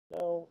No.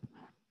 All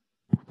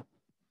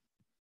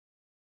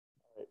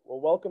right. Well,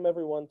 welcome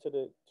everyone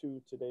to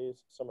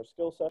today's summer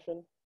skills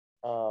session.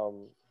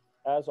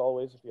 As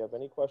always, if you have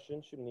any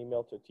questions, shoot an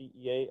email to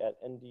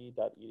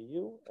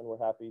tea@nd.edu, and we're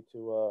happy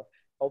to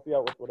help you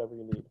out with whatever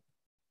you need.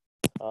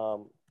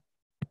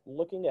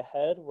 Looking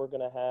ahead, we're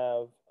going to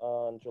have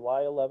on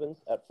July 11th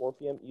at 4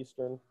 p.m.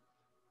 Eastern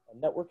a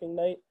networking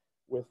night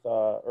with,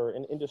 or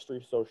an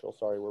industry social.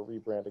 Sorry, we're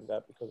rebranding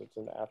that because it's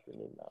in the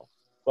afternoon now.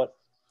 But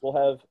we'll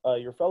have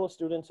your fellow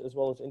students as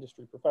well as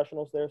industry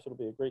professionals there, so it'll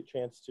be a great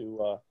chance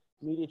to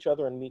meet each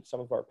other and meet some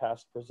of our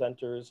past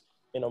presenters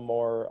in a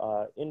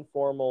more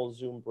informal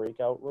Zoom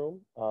breakout room,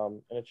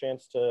 and a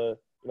chance to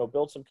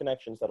build some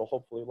connections that'll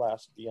hopefully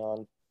last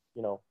beyond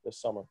this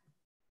summer.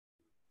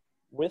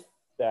 With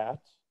that,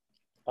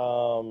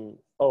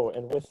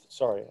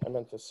 sorry, I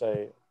meant to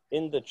say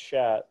in the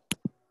chat,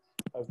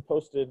 I've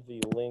posted the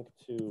link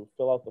to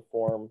fill out the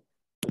form,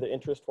 the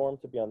interest form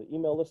to be on the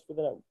email list for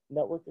the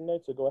networking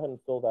night. So go ahead and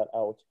fill that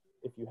out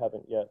if you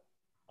haven't yet.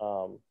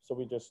 So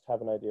we just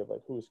have an idea of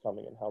like who's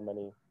coming and how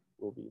many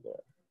will be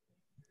there.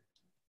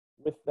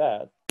 With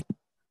that,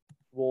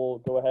 we'll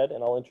go ahead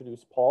and I'll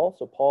introduce Paul.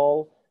 So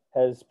Paul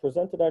has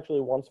presented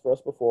actually once for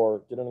us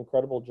before, did an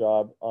incredible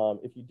job.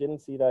 If you didn't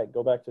see that,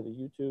 go back to the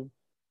YouTube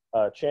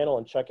channel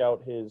and check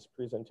out his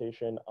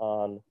presentation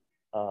on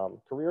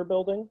career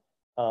building.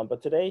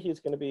 But today he's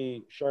going to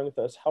be sharing with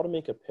us how to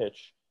make a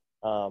pitch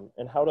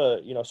and how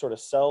to sort of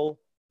sell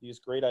these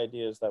great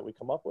ideas that we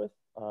come up with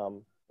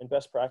and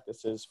best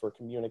practices for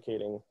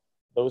communicating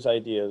those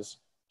ideas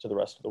to the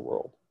rest of the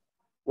world.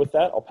 With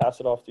that, I'll pass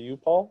it off to you,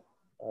 Paul.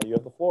 You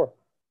have the floor.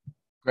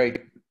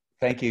 Great.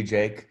 Thank you,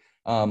 Jake.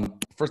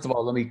 First of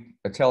all, let me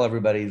tell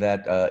everybody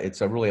that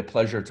it's really a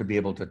pleasure to be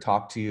able to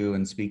talk to you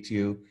and speak to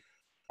you.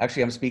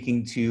 Actually, I'm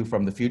speaking to you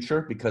from the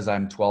future because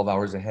I'm 12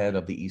 hours ahead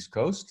of the East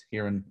Coast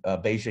here in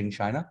Beijing,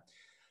 China.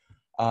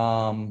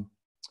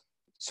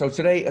 So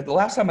today, the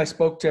last time I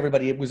spoke to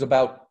everybody, it was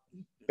about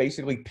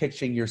basically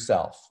pitching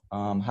yourself.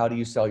 How do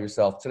you sell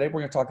yourself? Today,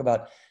 we're going to talk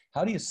about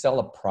how do you sell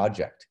a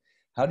project?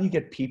 How do you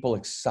get people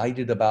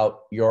excited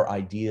about your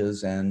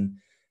ideas and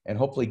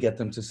hopefully get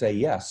them to say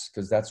yes,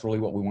 because that's really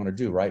what we want to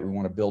do, right? We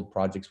want to build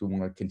projects. We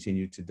want to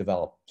continue to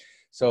develop.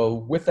 So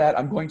with that,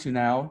 I'm going to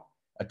now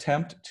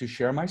attempt to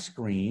share my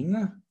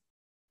screen.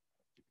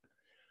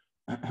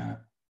 And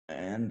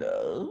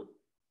can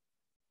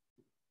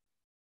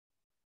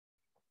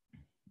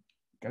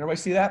everybody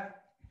see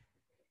that?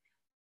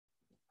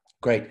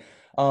 Great.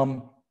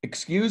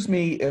 Excuse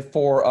me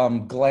for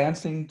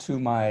glancing to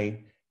my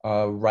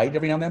right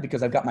every now and then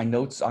because I've got my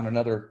notes on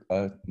another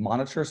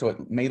monitor, so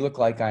it may look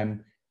like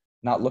I'm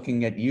not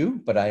looking at you,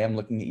 but I am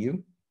looking at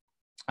you.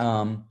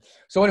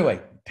 So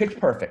anyway, pitch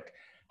perfect.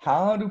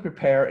 How to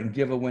prepare and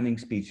give a winning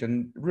speech.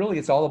 And really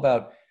it's all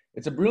about,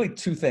 really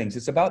two things.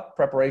 It's about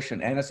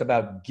preparation and it's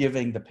about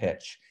giving the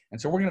pitch. And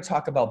so we're going to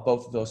talk about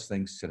both of those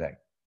things today.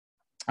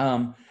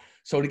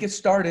 So to get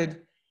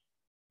started,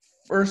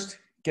 first,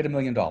 get $1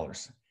 million.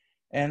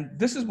 And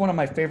this is one of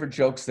my favorite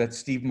jokes that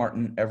Steve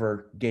Martin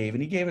ever gave.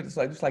 And he gave it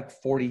like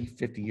 40,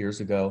 50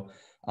 years ago.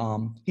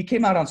 He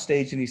came out on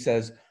stage and he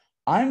says,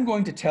 "I'm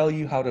going to tell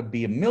you how to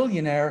be a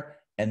millionaire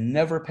and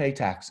never pay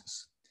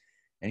taxes."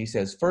 And he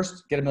says,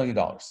 first, get $1 million.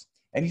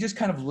 And he just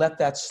kind of let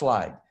that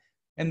slide.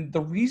 And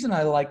the reason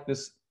I like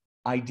this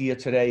idea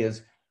today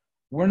is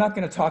we're not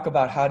going to talk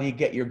about how do you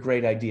get your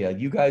great idea.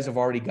 You guys have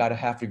already got to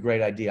have your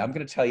great idea. I'm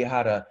going to tell you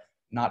how to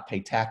not pay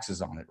taxes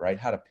on it, right?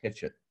 How to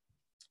pitch it.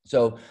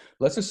 So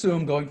let's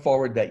assume going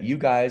forward that you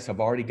guys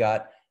have already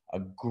got a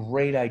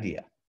great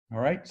idea. All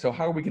right. So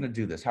how are we going to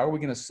do this? How are we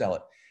going to sell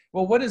it?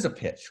 Well, what is a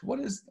pitch?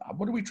 What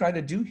do we try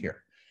to do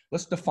here?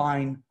 Let's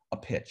define a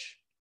pitch.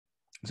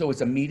 So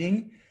it's a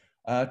meeting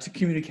to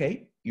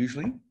communicate,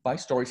 usually by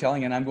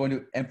storytelling. And I'm going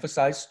to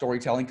emphasize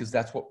storytelling because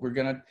that's what we're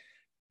going to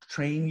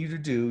train you to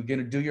do. You're going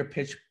to do your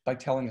pitch by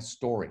telling a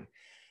story.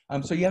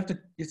 So you have to,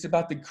 it's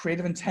about the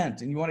creative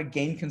intent and you want to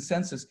gain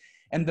consensus.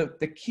 And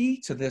the key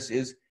to this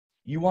is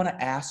you want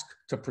to ask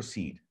to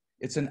proceed.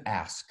 It's an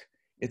ask.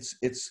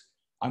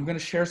 I'm going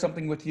to share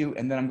something with you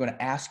and then I'm going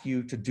to ask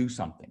you to do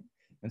something.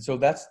 And so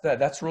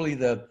that's really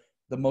the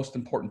most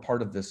important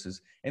part of this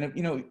is, and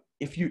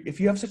if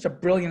you have such a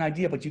brilliant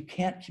idea, but you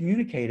can't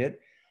communicate it,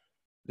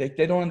 they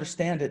don't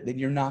understand it, then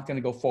you're not going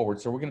to go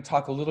forward. So we're going to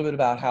talk a little bit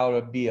about how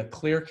to be a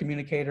clear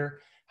communicator,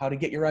 how to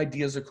get your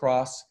ideas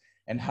across,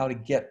 and how to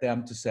get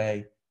them to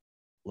say,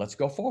 let's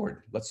go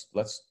forward.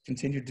 Let's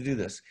continue to do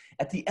this.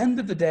 At the end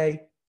of the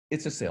day,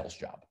 it's a sales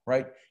job,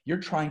 right? You're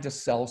trying to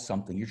sell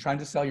something. You're trying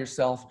to sell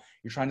yourself.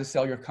 You're trying to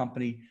sell your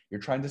company. You're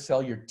trying to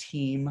sell your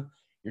team.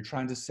 You're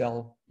trying to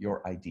sell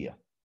your idea.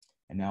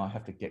 And now I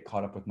have to get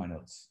caught up with my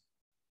notes.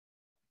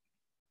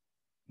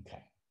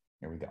 Okay,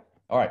 here we go.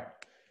 All right,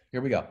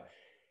 here we go.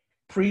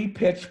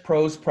 Pre-pitch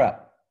pros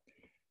prep.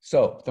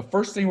 So the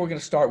first thing we're going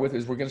to start with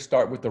is we're going to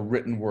start with the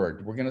written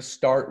word. We're going to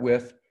start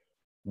with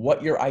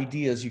what your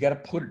idea is. You got to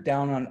put it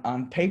down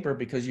on paper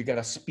because you got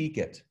to speak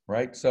it,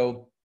 right?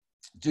 So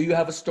do you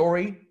have a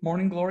story,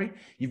 Morning Glory?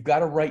 You've got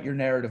to write your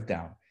narrative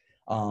down.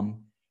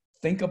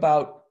 Think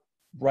about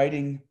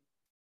writing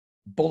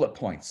bullet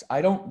points.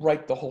 I don't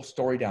write the whole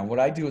story down. What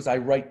I do is I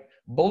write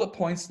bullet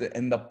points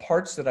and the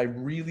parts that I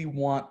really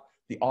want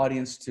the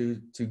audience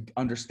to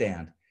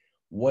understand.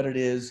 What it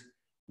is,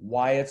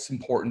 why it's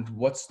important,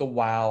 what's the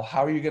wow,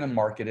 how are you going to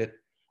market it?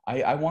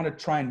 I want to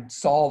try and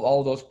solve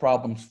all those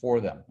problems for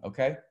them,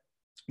 okay?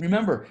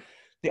 Remember,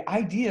 the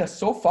idea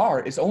so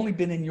far has only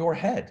been in your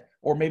head,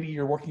 or maybe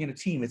you're working in a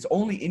team. It's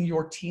only in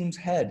your team's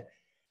head.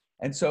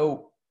 And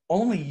so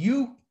only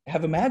you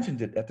have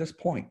imagined it at this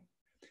point.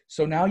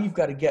 So now you've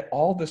got to get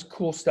all this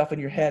cool stuff in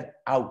your head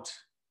out.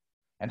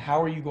 And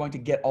how are you going to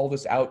get all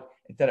this out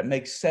that it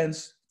makes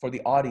sense for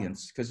the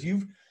audience? Because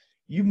you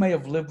may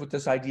have lived with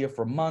this idea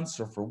for months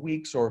or for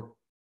weeks,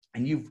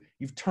 and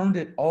you've turned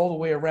it all the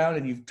way around,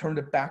 and you've turned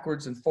it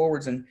backwards and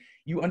forwards, and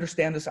you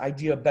understand this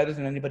idea better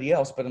than anybody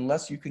else. But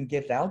unless you can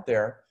get it out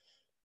there,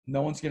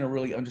 no one's going to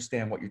really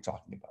understand what you're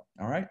talking about.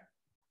 All right.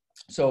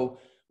 So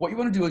what you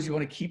want to do is you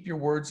want to keep your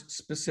words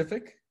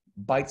specific,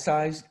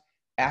 bite-sized,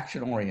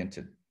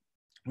 action-oriented.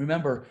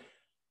 Remember,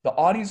 the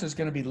audience is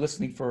going to be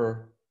listening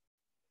for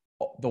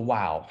the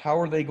wow. How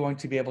are they going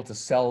to be able to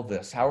sell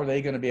this? How are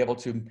they going to be able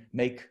to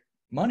make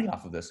money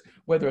off of this?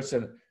 Whether it's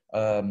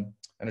an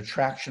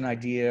attraction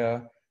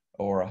idea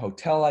or a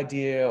hotel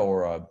idea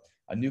or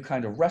a new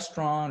kind of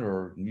restaurant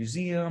or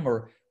museum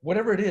or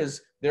whatever it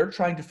is, they're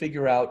trying to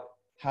figure out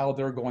how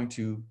they're going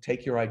to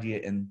take your idea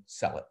and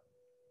sell it.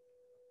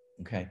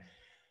 Okay.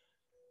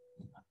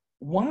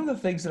 One of the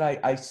things that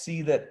I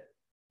see that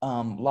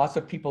lots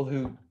of people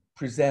who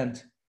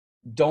present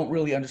don't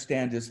really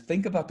understand is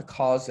think about the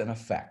cause and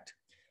effect.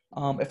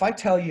 If I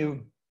tell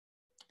you,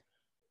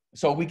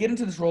 so we get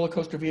into this roller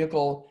coaster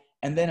vehicle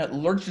and then it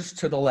lurches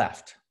to the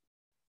left.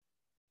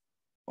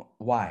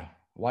 Why?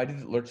 Why did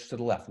it lurch to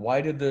the left?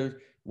 Why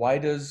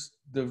does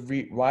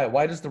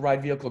the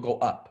ride vehicle go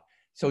up?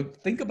 So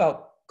think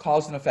about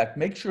cause and effect.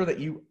 Make sure that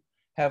you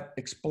have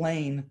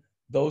explained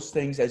those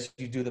things as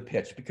you do the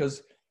pitch,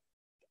 because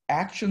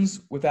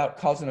actions without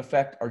cause and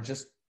effect are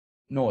just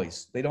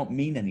noise. They don't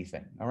mean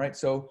anything. All right.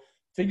 So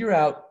figure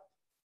out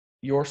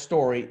your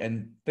story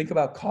and think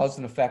about cause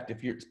and effect.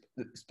 If you're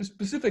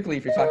specifically,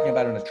 if you're talking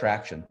about an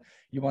attraction,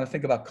 you want to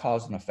think about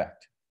cause and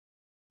effect.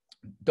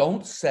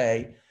 Don't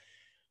say,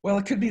 well,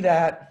 it could be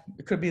that,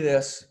 it could be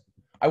this.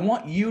 I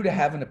want you to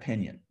have an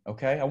opinion.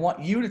 Okay. I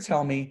want you to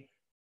tell me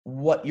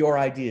what your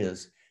idea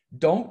is.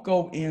 Don't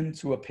go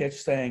into a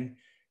pitch saying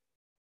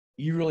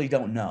you really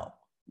don't know.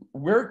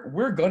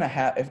 We're going to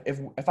have,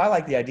 if I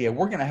like the idea,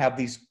 we're going to have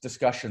these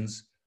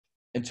discussions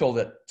until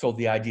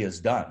the idea is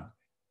done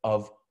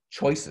of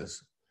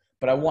choices.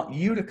 But I want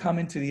you to come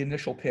into the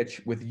initial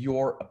pitch with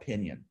your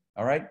opinion.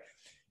 All right.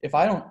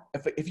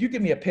 If you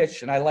give me a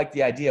pitch and I like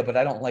the idea, but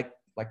I don't like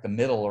the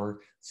middle or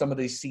some of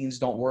these scenes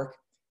don't work,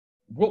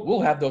 we'll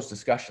have those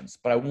discussions.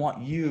 But I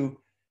want you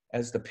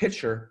as the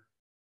pitcher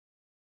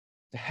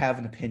to have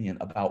an opinion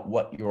about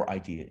what your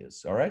idea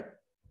is. All right.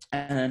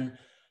 And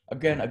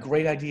again, a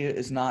great idea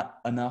is not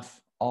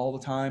enough all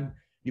the time.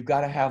 You've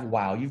got to have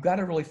wow. You've got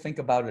to really think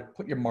about it,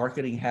 put your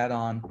marketing hat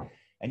on,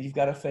 and you've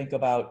got to think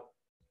about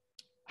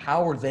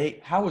how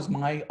is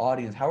my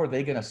audience, how are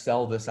they going to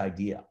sell this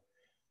idea?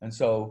 And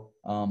so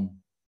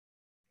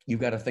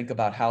you've got to think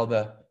about how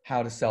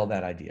to sell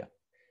that idea.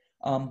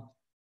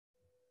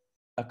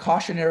 A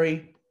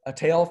cautionary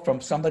tale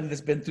from somebody that's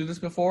been through this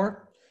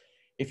before.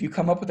 If you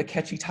come up with a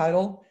catchy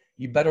title,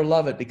 you better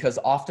love it, because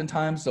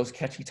oftentimes those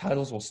catchy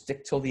titles will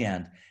stick till the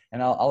end.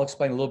 And I'll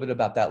explain a little bit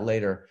about that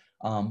later.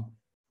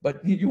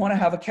 But you want to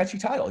have a catchy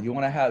title. You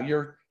want to have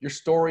your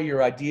story,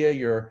 your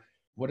idea,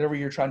 whatever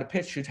you're trying to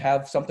pitch should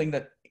have something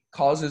that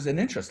causes an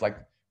interest. Like,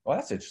 well,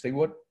 that's interesting.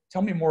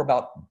 Tell me more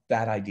about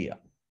that idea.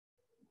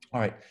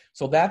 All right.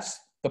 So that's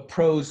the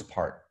prose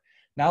part.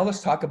 Now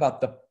let's talk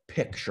about the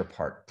picture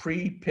part,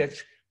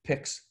 pre-pitch,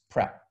 pitch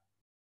prep.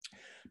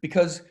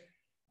 Because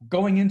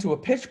going into a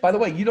pitch, by the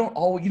way, you don't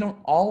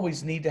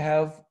always need to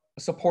have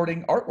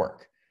supporting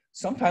artwork.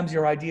 Sometimes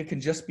your idea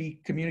can just be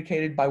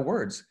communicated by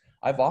words.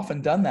 I've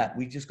often done that.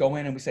 We just go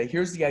in and we say,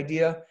 here's the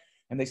idea.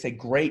 And they say,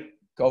 great,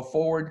 go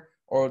forward.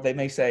 Or they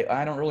may say,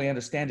 I don't really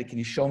understand it. Can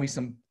you show me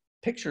some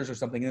pictures or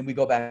something? And then we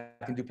go back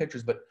and do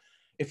pictures. But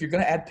if you're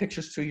going to add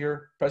pictures to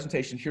your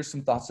presentation, here's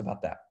some thoughts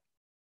about that.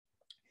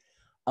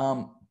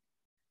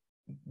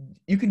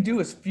 You can do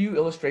as few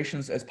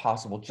illustrations as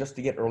possible just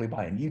to get early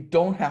buy-in. You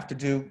don't have to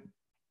do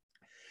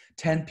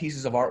 10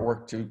 pieces of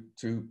artwork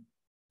to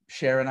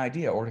share an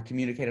idea or to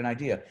communicate an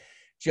idea.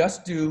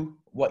 Just do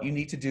what you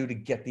need to do to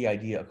get the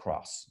idea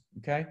across,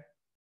 okay?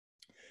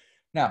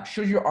 Now,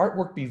 should your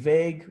artwork be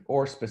vague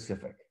or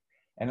specific?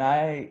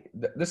 And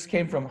this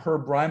came from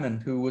Herb Ryman,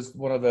 who was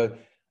one of the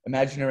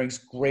Imagineering's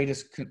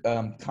greatest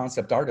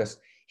concept artists.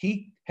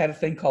 He had a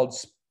thing called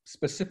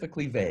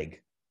specifically vague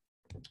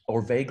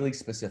or vaguely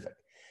specific,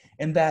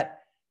 in that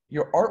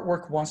your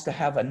artwork wants to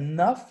have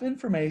enough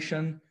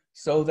information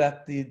so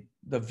that the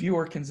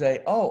viewer can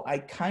say, oh, I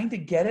kind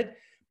of get it,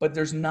 but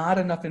there's not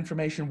enough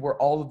information where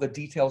all of the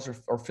details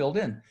are filled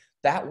in.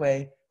 That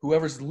way,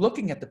 whoever's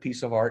looking at the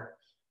piece of art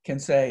can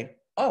say,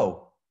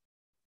 oh,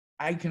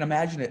 I can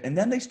imagine it. And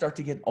then they start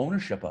to get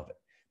ownership of it.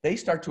 they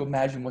start to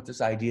imagine what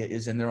this idea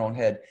is in their own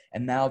head.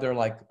 And now they're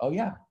like, oh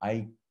yeah,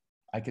 I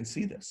can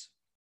see this.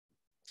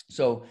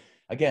 So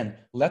again,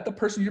 let the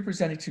person you're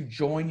presenting to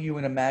join you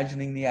in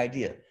imagining the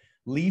idea,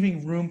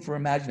 leaving room for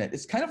imagination.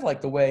 It's kind of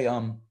like the way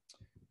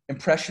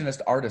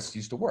impressionist artists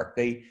used to work.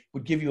 They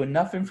would give you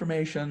enough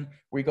information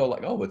where you go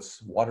like, oh,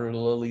 it's water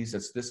lilies,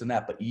 it's this and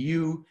that. But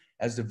you,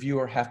 as the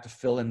viewer, have to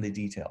fill in the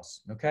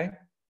details, okay?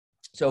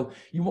 So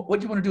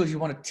what you want to do is you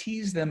want to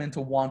tease them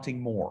into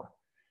wanting more.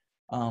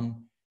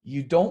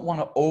 You don't want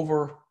to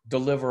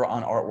over-deliver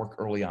on artwork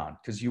early on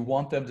because you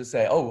want them to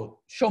say, oh,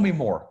 show me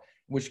more,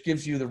 which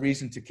gives you the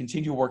reason to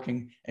continue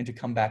working and to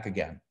come back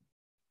again.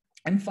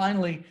 And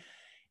finally,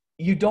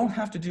 you don't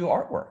have to do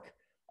artwork.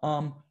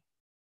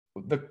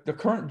 The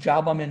current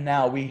job I'm in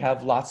now, we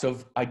have lots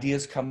of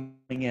ideas coming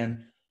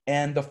in.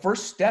 And the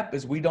first step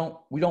is we don't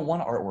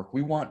want artwork.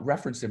 We want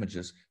reference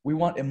images. We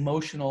want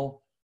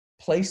emotional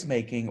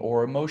placemaking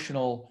or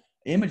emotional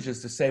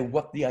images to say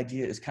what the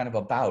idea is kind of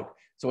about.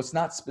 So it's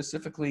not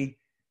specifically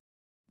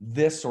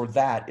this or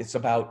that. It's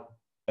about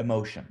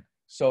emotion.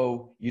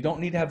 So you don't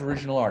need to have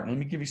original art. And let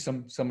me give you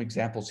some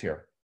examples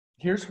here.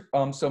 Here's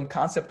some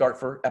concept art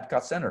for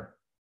Epcot Center.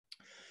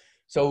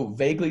 So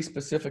vaguely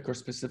specific or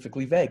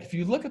specifically vague. If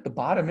you look at the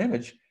bottom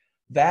image,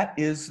 that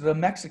is the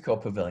Mexico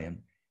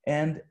Pavilion.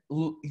 And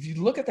if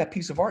you look at that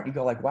piece of art, you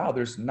go like, wow,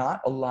 there's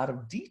not a lot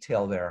of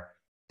detail there.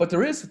 But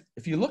there is,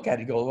 if you look at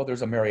it, you go, well,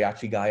 there's a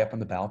mariachi guy up on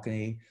the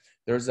balcony.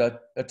 There's a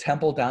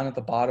temple down at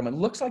the bottom. It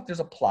looks like there's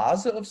a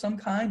plaza of some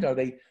kind. Are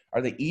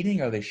they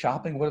eating? Are they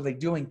shopping? What are they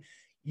doing?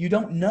 You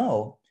don't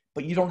know,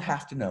 but you don't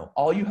have to know.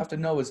 All you have to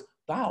know is,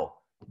 wow,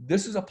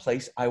 this is a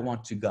place I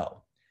want to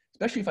go.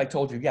 Especially if I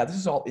told you, yeah, this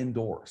is all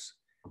indoors.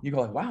 You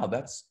go like, wow,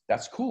 that's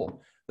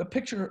cool. The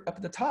picture up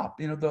at the top,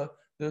 you know,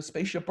 the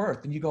spaceship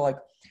Earth, and you go like,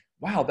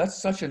 wow,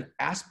 that's such an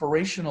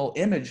aspirational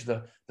image.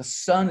 The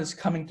sun is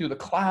coming through the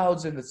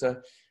clouds, and it's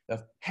a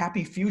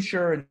happy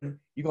future, and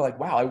you go like,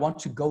 wow, I want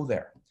to go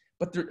there.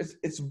 But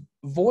it's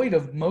void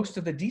of most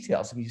of the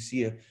details. I mean, you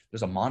see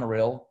there's a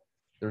monorail,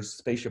 there's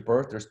spaceship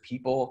Earth, there's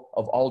people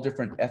of all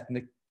different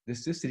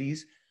ethnicities.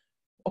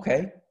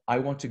 Okay, I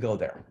want to go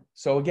there.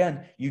 So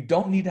again, you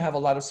don't need to have a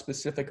lot of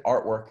specific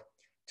artwork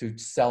to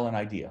sell an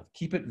idea.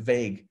 Keep it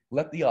vague.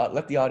 Let the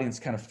audience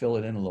kind of fill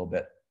it in a little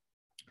bit.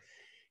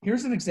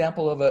 Here's an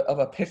example of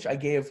a pitch I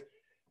gave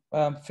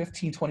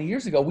 15, 20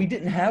 years ago. We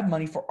didn't have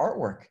money for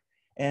artwork.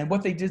 And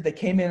what they did, they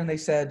came in and they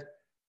said,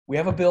 we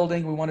have a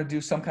building, we want to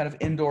do some kind of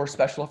indoor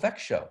special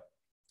effects show.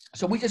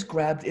 So we just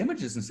grabbed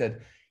images and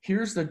said,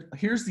 here's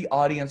the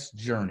audience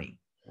journey.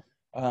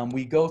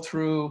 We go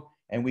through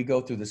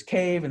this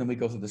cave, and then we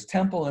go through this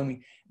temple,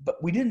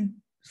 but we didn't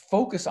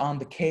focus on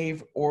the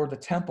cave or the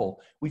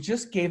temple. We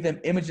just gave them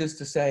images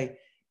to say,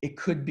 it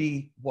could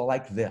be, well,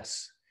 like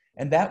this.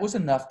 And that was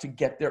enough to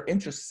get their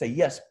interest to say,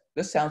 yes,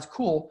 this sounds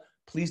cool.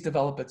 Please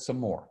develop it some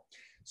more.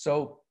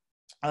 So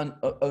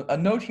a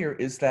note here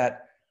is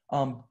that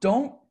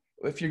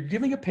if you're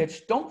giving a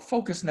pitch, don't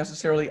focus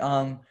necessarily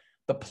on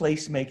the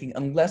placemaking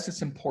unless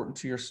it's important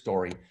to your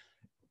story.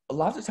 A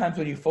lot of times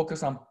when you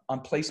focus on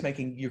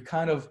placemaking, you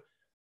kind of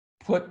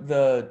put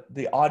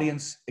the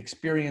audience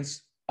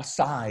experience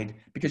aside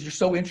because you're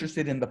so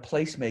interested in the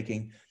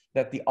placemaking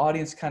that the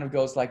audience kind of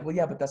goes like, well,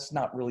 yeah, but that's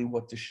not really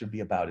what this should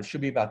be about. It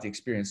should be about the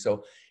experience.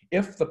 So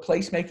if the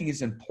placemaking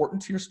is important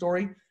to your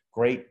story,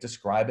 great,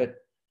 describe it.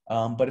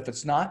 But if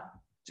it's not,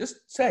 just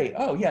say,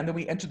 oh yeah, and then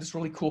we enter this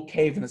really cool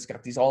cave and it's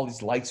got all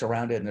these lights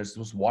around it and there's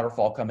this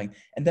waterfall coming,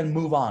 and then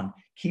move on.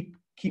 Keep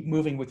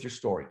moving with your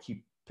story.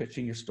 Keep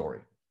pitching your story.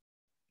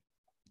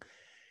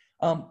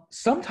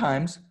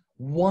 Sometimes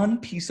one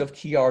piece of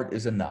key art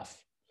is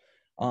enough.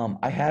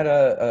 I had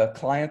a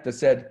client that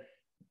said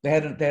they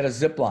had a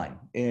zip line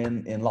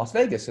in Las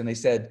Vegas, and they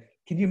said,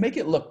 can you make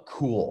it look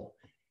cool?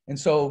 And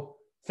so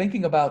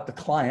thinking about the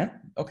client,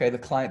 okay,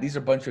 these are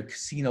a bunch of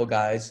casino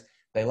guys.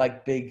 They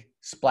like big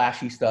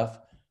splashy stuff.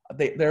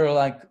 They're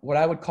like what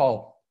I would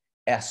call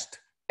est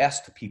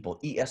people,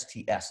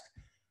 est.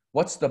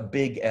 What's the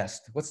big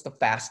est? What's the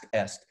fast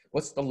est?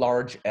 What's the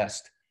large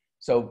est?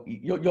 So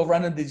you'll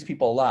run into these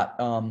people a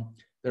lot.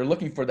 They're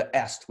looking for the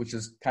est, which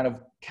is kind of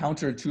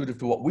counterintuitive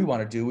to what we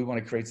want to do. We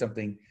want to create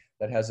something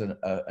that has an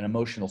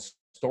emotional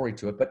story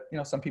to it. But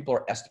some people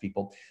are est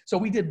people. So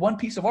we did one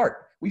piece of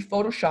art. We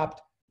photoshopped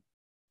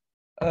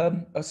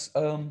a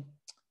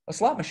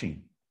slot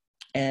machine.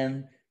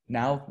 And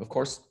now, of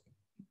course,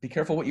 be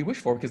careful what you wish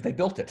for because they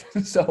built it.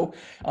 So,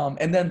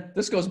 and then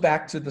this goes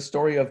back to the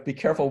story of be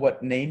careful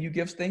what name you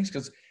give things,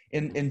 because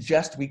in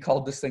jest, we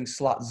called this thing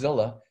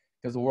Slotzilla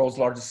because the world's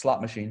largest slot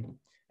machine.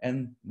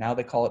 And now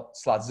they call it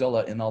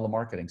Slotzilla in all the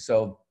marketing.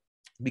 So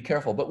be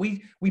careful. But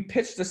we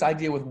pitched this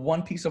idea with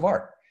one piece of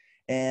art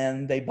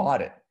and they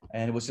bought it.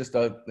 And it was just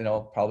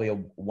probably a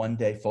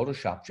one-day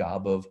Photoshop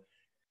job of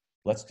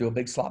let's do a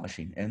big slot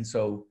machine. And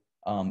so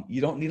you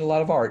don't need a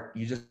lot of art.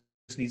 You just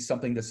need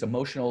something that's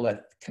emotional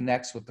that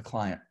connects with the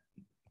client.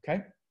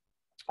 Okay.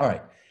 All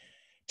right.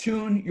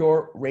 Tune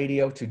your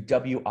radio to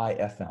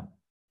WIFM.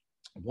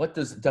 What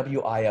does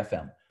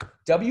WIFM?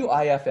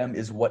 WIFM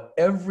is what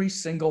every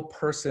single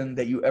person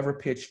that you ever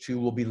pitch to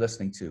will be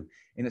listening to.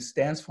 And it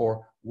stands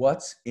for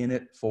What's in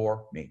It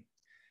For Me.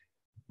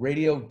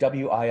 Radio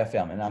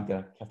WIFM. And I'm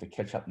going to have to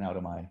catch up now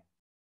to my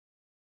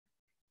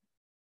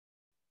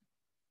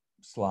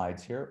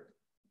slides here.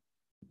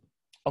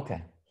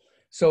 Okay.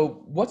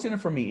 So what's in it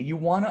for me? You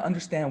want to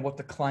understand what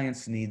the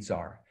client's needs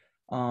are.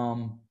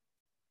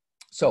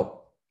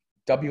 So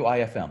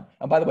WIFM.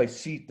 And by the way,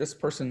 this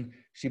person,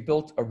 she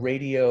built a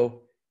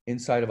radio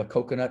inside of a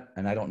coconut,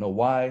 and I don't know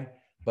why,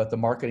 but the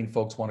marketing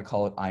folks want to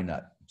call it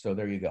iNut. So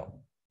there you go.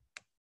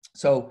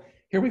 So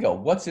here we go.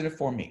 What's in it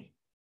for me?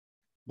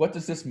 What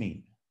does this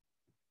mean?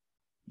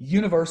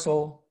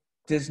 Universal,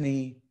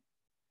 Disney,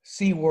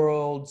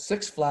 SeaWorld,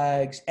 Six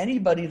Flags,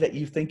 anybody that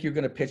you think you're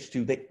going to pitch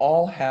to, they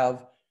all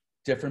have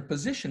different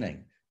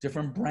positioning,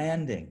 different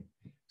branding.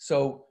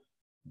 So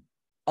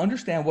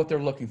understand what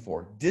they're looking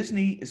for.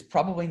 Disney is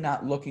probably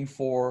not looking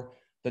for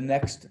the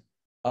next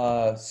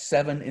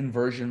 7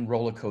 inversion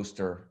roller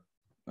coaster.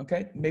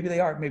 Okay, maybe they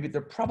are, maybe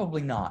they're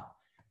probably not.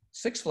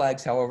 Six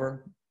Flags,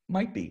 however,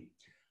 might be.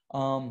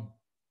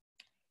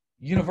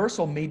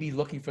 Universal may be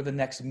looking for the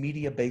next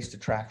media-based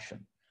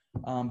attraction.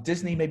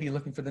 Disney may be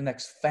looking for the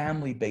next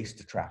family-based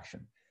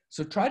attraction.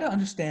 So try to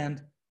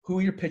understand who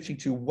you're pitching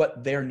to,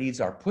 what their needs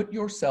are. Put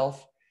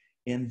yourself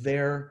in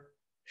their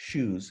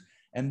shoes,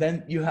 and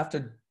then you have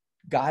to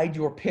guide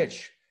your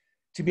pitch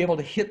to be able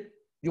to hit.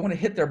 You want to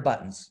hit their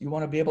buttons. You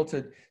want to be able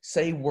to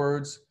say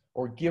words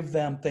or give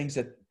them things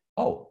that,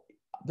 oh,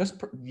 as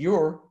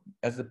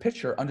the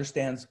pitcher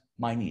understands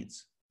my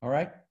needs. All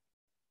right.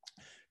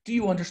 Do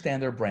you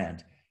understand their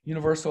brand?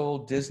 Universal,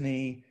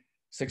 Disney,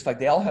 Six Flags,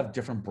 they all have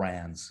different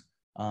brands.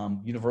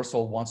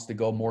 Universal wants to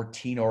go more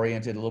teen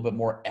oriented, a little bit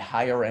more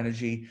higher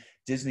energy.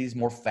 Disney's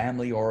more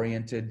family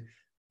oriented.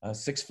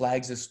 Six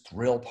Flags is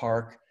thrill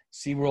park.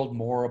 SeaWorld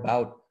more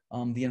about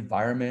the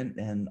environment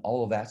and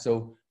all of that.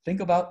 So think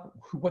about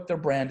what their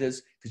brand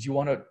is, because you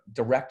want to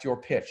direct your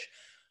pitch.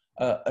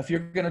 If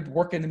you're going to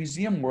work in the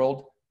museum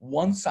world,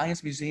 one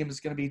science museum is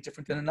going to be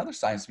different than another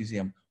science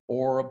museum.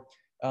 Or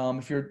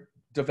if you're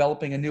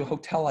developing a new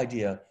hotel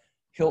idea,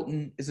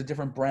 Hilton is a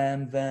different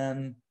brand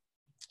than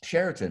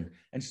Sheraton.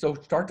 And so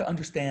start to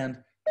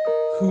understand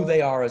who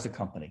they are as a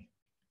company.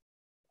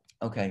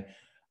 Okay.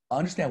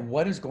 Understand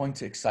what is going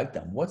to excite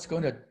them, what's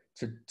going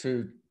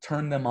to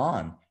turn them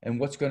on, and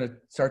what's going to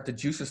start the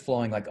juices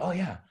flowing, like, oh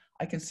yeah,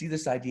 I can see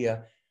this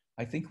idea.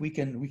 I think we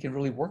can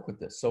really work with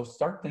this. So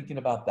start thinking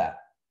about that.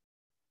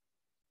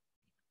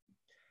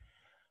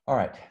 All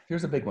right,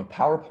 here's a big one,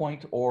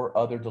 PowerPoint or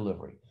other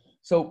delivery.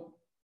 So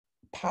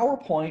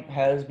PowerPoint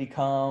has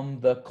become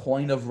the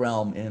coin of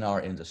realm in our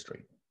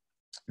industry.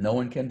 No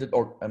one can,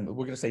 we're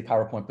going to say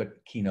PowerPoint,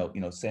 but Keynote,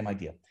 same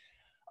idea.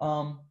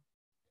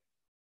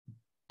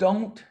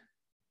 Don't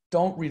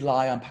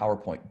rely on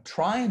PowerPoint.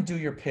 Try and do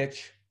your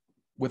pitch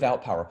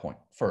without PowerPoint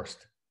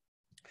first,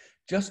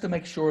 just to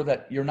make sure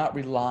that you're not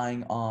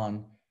relying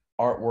on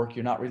artwork,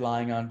 you're not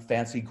relying on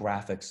fancy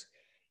graphics.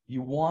 If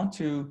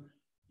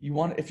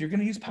you're going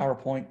to use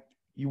PowerPoint,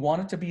 you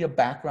want it to be a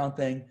background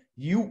thing.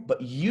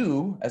 But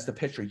you, as the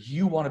pitcher,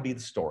 you want to be the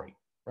story,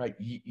 right?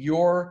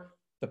 You're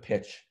the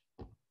pitch.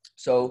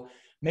 So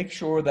make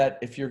sure that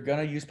if you're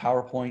going to use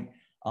PowerPoint,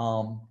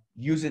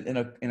 use it in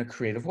a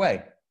creative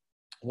way.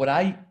 What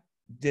I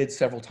did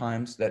several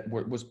times that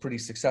was pretty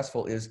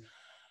successful is,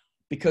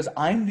 because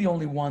I'm the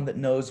only one that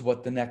knows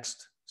what the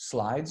next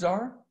slides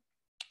are,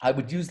 I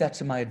would use that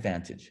to my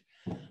advantage.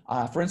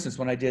 For instance,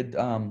 when I did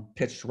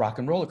pitch Rock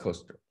and Roller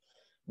Coaster,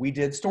 we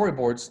did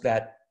storyboards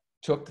that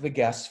took the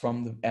guests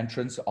from the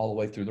entrance all the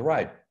way through the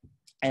ride.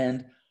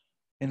 And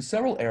in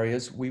several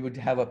areas, we would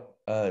have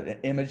an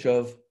image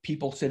of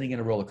people sitting in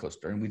a roller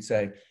coaster. And we'd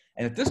say,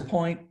 and at this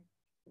point,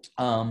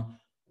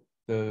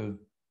 the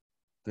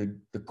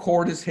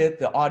chord is hit,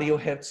 the audio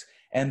hits,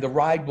 and the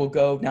ride will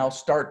go, now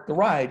start the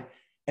ride.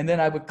 And then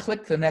I would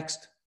click the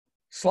next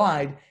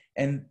slide,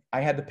 and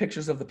I had the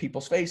pictures of the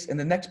people's face. And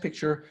the next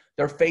picture,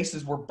 their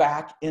faces were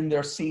back in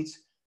their seats,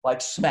 like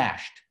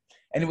smashed.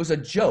 And it was a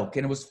joke,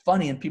 and it was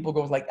funny, and people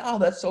go like, oh,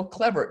 that's so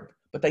clever.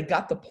 But they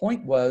got the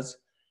point was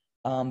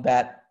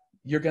that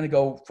you're going to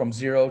go from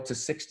 0 to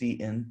 60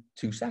 in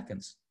 2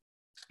 seconds.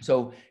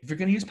 So if you're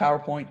going to use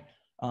PowerPoint,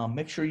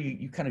 make sure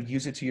you kind of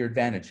use it to your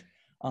advantage.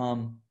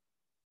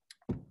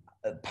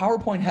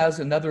 PowerPoint has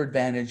another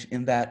advantage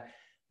in that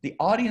the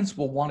audience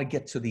will want to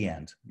get to the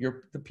end.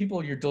 The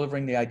people you're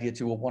delivering the idea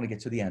to will want to get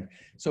to the end.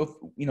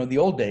 So, the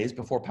old days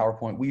before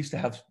PowerPoint, we used to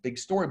have big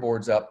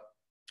storyboards up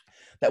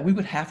that we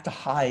would have to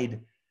hide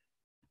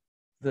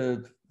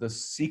the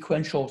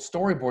sequential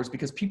storyboards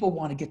because people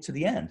want to get to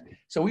the end.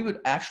 So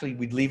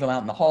we'd leave them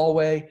out in the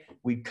hallway.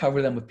 We'd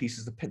cover them with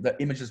the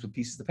images with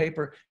pieces of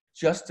paper,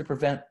 just to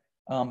prevent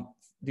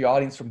the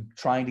audience from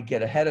trying to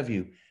get ahead of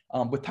you.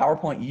 With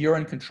PowerPoint, you're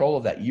in control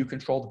of that. You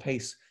control the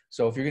pace.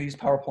 So if you're going to use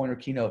PowerPoint or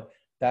Keynote,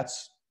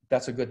 that's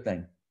a good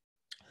thing.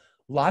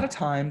 A lot of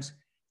times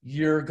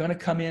you're going to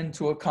come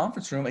into a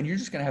conference room and you're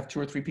just going to have 2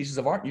 or 3 pieces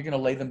of art. And you're going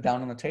to lay them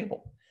down on the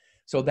table.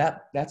 So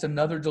that's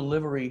another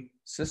delivery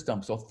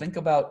system. So think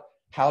about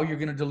how you're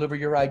going to deliver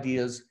your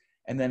ideas.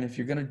 And then if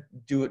you're going to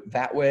do it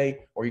that way,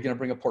 or you're going to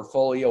bring a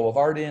portfolio of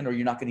art in, or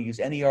you're not going to use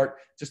any art,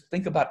 just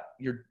think about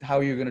how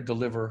you're going to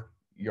deliver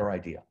your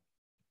idea.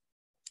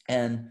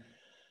 And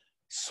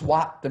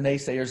swat the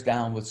naysayers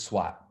down with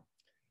SWOT.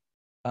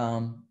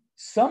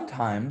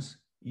 Sometimes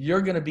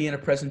you're going to be in a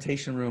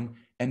presentation room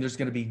and there's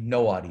going to be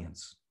no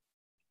audience.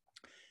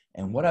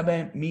 And what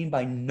I mean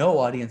by no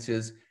audience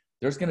is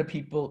there's going to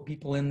be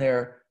people in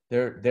there,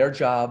 their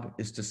job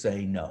is to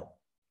say no.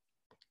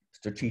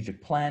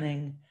 Strategic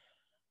planning,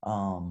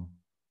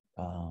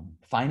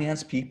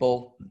 finance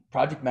people,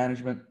 project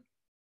management,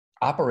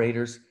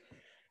 operators,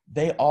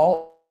 they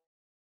all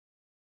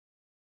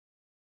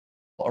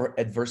are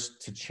adverse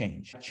to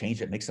change. Change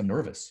that makes them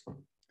nervous.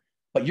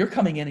 But you're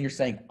coming in and you're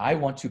saying, I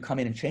want to come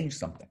in and change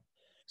something.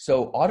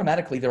 So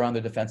automatically they're on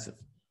the defensive.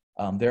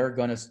 They're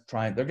going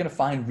to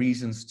find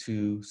reasons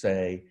to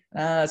say,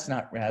 it's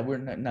not,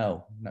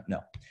 no.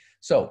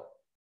 So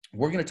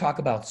we're going to talk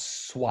about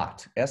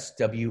SWOT,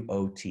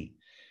 S-W-O-T.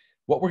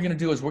 What we're going to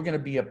do is we're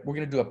going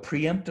to do a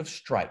preemptive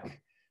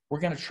strike. We're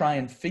going to try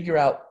and figure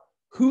out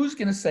who's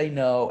going to say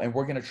no, and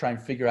we're going to try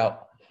and figure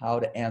out how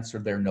to answer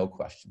their no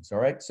questions. All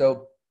right.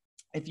 So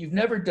if you've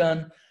never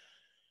done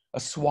a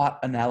SWOT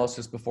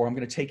analysis before, I'm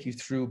going to take you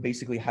through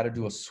basically how to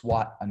do a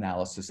SWOT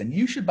analysis. And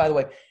you should, by the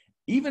way,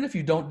 even if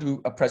you don't do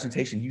a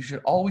presentation, you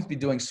should always be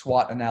doing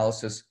SWOT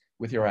analysis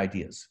with your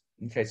ideas.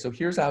 Okay, so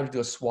here's how to do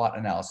a SWOT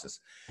analysis.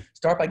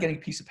 Start by getting a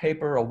piece of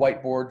paper, a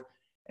whiteboard,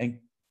 and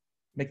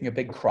making a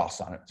big cross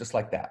on it, just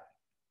like that.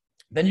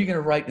 Then you're going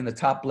to write in the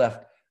top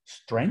left,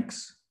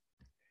 strengths,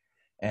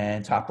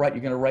 and top right,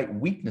 you're going to write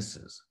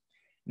weaknesses.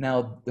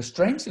 Now, the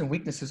strengths and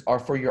weaknesses are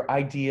for your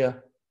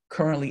idea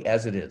currently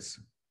as it is.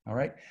 All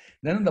right.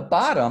 Then in the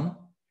bottom,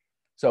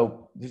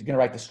 so you're going to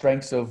write the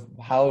strengths of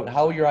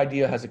how your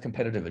idea has a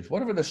competitive edge.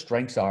 Whatever the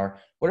strengths are,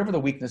 whatever the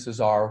weaknesses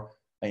are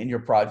in your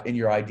project, in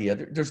your idea,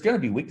 there's going to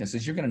be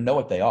weaknesses. You're going to know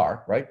what they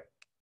are, right?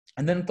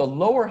 And then at the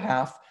lower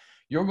half,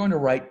 you're going to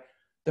write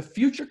the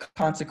future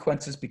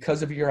consequences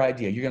because of your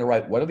idea. You're going to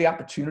write what are the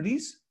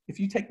opportunities if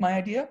you take my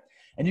idea,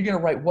 and you're going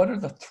to write what are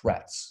the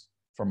threats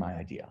for my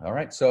idea. All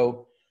right.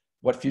 So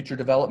what future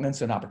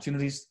developments and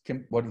opportunities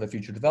what are the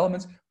future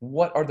developments?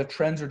 What are the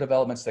trends or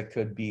developments that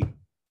could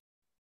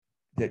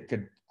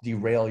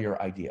derail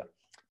your idea?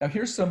 Now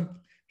here's some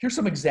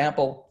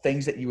example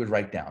things that you would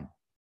write down.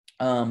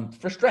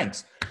 For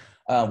strengths,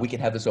 we can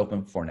have this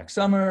open for next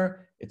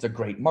summer. It's a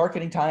great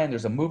marketing time.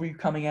 There's a movie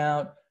coming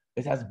out.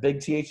 It has big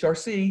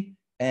THRC,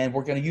 and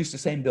we're going to use the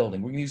same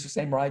building. We're going to use the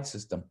same ride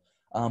system.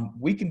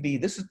 We can be,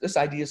 this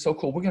idea is so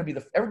cool. We're going to be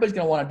everybody's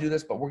going to want to do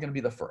this, but we're going to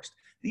be the first.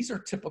 These are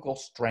typical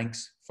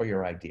strengths for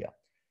your idea.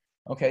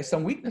 Okay,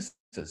 some weaknesses.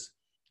 It's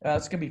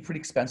going to be pretty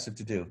expensive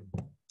to do.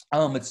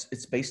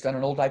 It's based on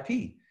an old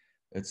IP.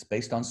 It's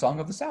based on Song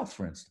of the South,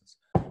 for instance.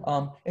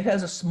 It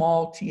has a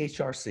small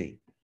THRC.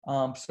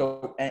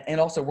 And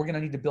also we're going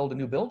to need to build a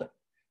new building,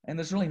 and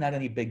there's really not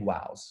any big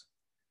wows.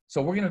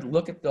 So we're going to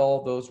look at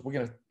all those. We're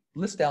going to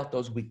list out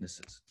those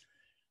weaknesses.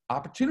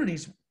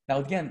 Opportunities. Now,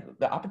 again,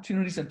 the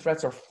opportunities and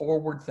threats are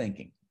forward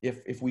thinking.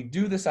 If we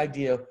do this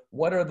idea,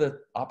 what are the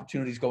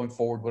opportunities going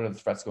forward? What are the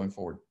threats going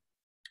forward?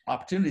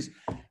 Opportunities,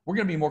 we're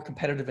going to be more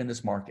competitive in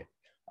this market.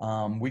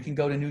 We can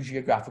go to new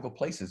geographical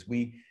places.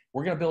 We're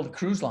going to build a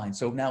cruise line,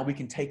 so now we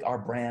can take our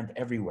brand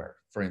everywhere,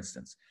 for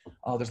instance.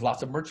 There's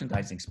lots of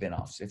merchandising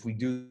spinoffs if we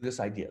do this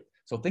idea.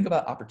 So think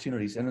about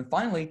opportunities. And then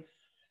finally,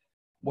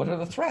 what are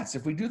the threats?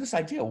 If we do this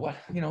idea,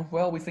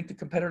 we think the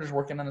competitor's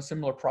working on a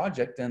similar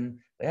project and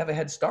they have a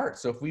head start.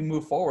 So if we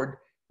move forward,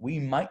 we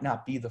might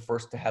not be the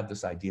first to have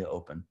this idea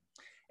open.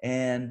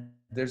 And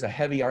there's a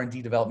heavy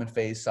R&D development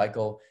phase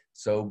cycle.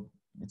 So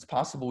it's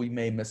possible we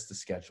may miss the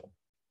schedule.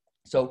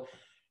 So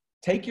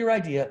take your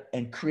idea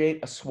and create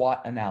a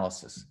SWOT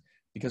analysis,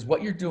 because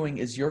what you're doing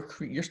is you're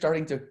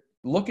starting to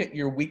look at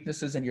your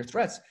weaknesses and your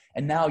threats.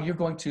 And now you're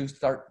going to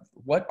start,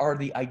 what are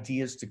the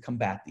ideas to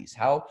combat these?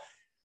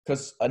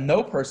 Because a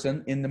no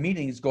person in the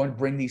meeting is going to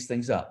bring these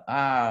things up.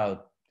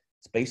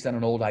 It's based on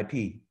an old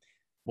IP.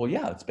 Well,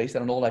 yeah, it's based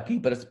on an old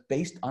IP, but it's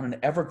based on an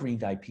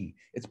evergreen IP.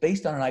 It's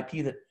based on an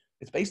IP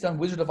it's based on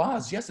Wizard of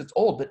Oz. Yes, it's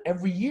old, but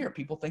every year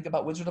people think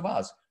about Wizard of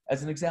Oz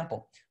as an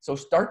example. So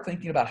start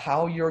thinking about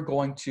how you're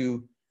going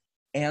to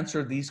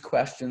answer these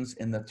questions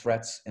and the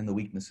threats and the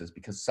weaknesses,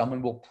 because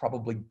someone will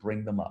probably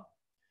bring them up.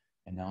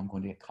 And now I'm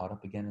going to get caught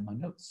up again in my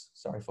notes.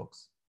 Sorry,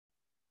 folks.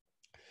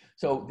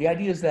 So the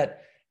idea is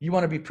that you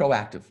want to be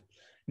proactive.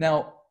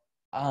 Now,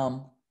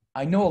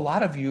 I know a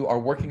lot of you are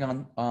working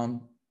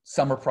on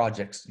summer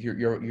projects.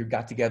 You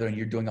got together and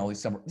you're doing all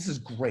these summer. This is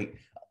great.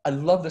 I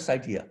love this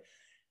idea.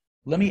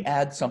 Let me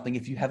add something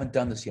if you haven't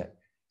done this yet.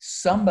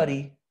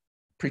 Somebody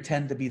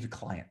pretend to be the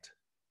client,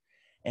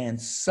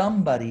 and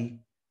somebody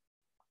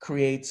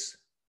creates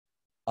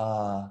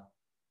an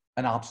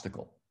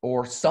obstacle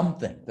or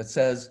something that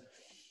says,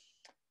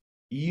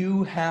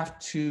 you have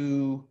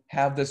to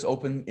have this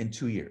open in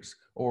 2 years,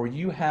 or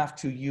you have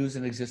to use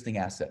an existing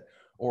asset,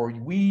 or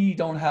we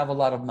don't have a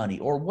lot of money,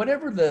 or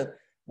whatever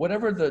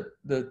whatever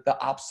the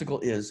obstacle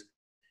is,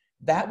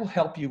 that will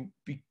help you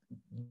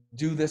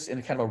do this in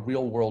a kind of a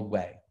real world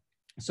way,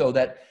 so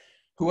that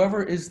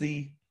whoever is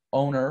the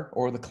owner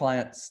or the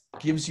client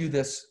gives you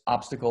this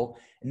obstacle.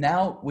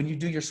 Now, when you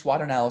do your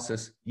SWOT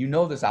analysis, you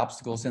know this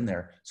obstacle is in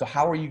there. So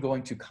how are you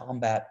going to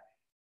combat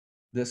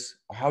this?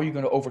 How are you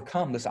going to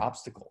overcome this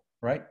obstacle,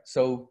 right?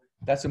 So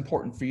that's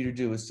important for you to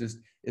do,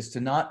 is to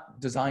not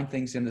design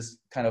things in this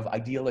kind of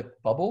idyllic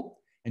bubble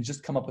and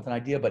just come up with an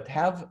idea, but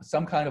have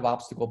some kind of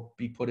obstacle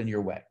be put in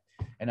your way.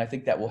 And I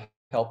think that will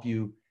help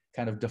you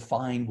kind of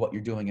define what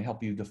you're doing and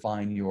help you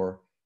define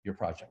your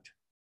project.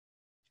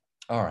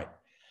 All right.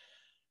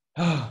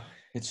 Oh,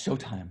 it's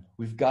showtime.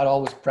 We've got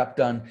all this prep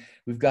done.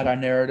 We've got our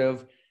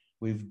narrative.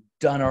 We've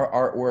done our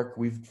artwork.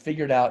 We've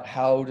figured out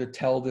how to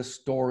tell this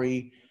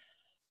story.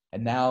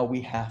 And now we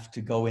have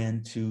to go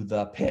into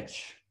the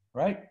pitch,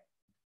 right?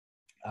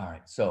 All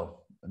right.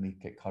 So let me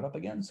get caught up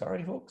again.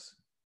 Sorry, folks.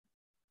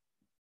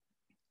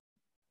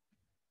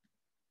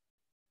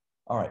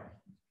 All right.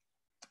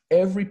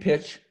 Every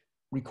pitch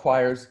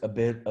requires a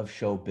bit of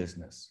show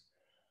business.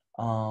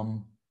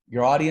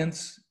 Your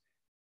audience,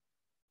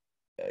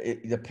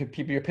 the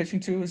people you're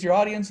pitching to is your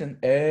audience, and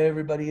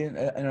everybody in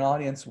an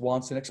audience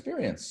wants an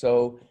experience.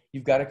 So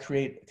you've got to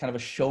create kind of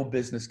a show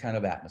business kind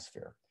of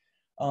atmosphere.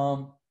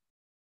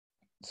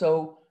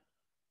 So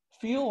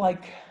feel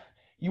like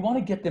you want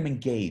to get them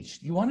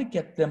engaged. You want to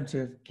get them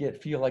to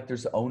feel like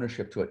there's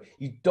ownership to it.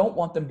 You don't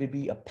want them to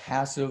be a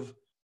passive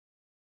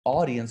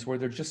audience where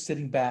they're just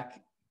sitting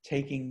back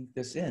taking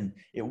this in.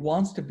 It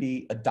wants to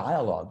be a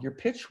dialogue. Your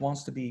pitch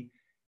wants to be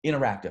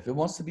interactive. It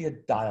wants to be a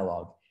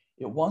dialogue.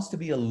 It wants to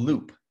be a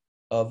loop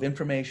of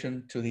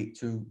information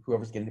to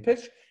whoever's getting the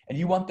pitch, and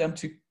you want them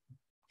to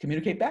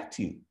communicate back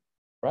to you,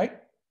 right?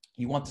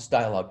 You want this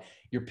dialogue.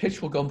 Your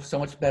pitch will go so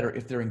much better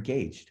if they're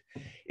engaged.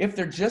 If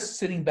they're just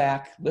sitting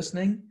back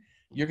listening,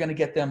 you're going to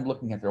get them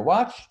looking at their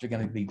watch. They're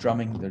going to be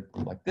drumming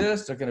like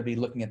this. They're going to be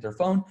looking at their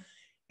phone.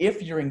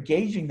 If you're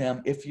engaging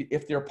them,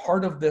 if they're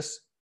part of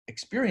this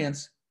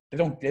experience, they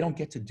don't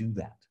get to do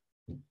that,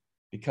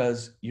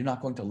 because you're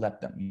not going to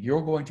let them.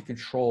 You're going to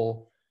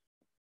control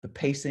the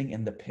pacing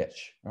and the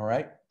pitch. All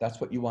right, that's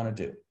what you want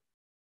to do.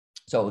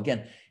 So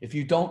again, if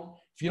you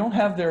don't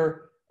have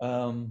their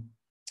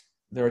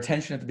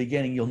attention at the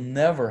beginning, you'll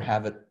never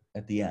have it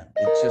at the end.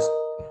 It just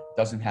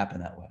doesn't happen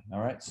that way.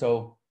 All right,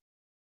 so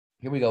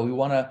here we go. We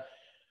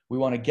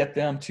want to get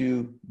them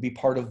to be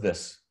part of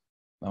this.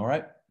 All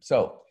right,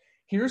 so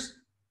here's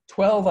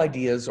 12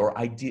 ideas or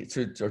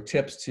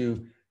tips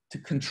to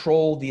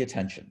control the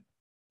attention,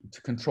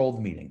 to control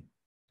the meeting.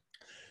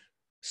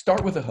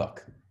 Start with a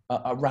hook.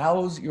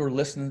 Arouse your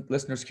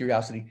listener's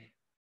curiosity.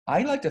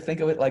 I like to think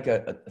of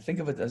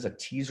it as a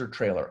teaser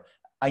trailer.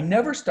 I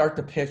never start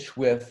the pitch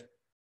with,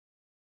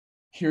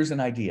 here's an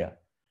idea.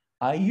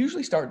 I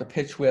usually start the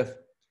pitch with,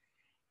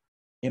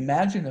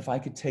 imagine if I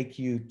could take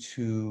you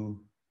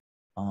to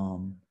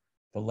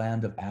the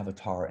land of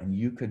Avatar and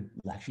you could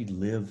actually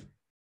live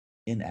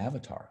in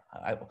Avatar.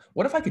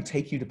 What if I could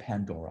take you to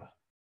Pandora?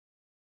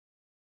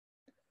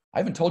 I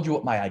haven't told you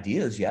what my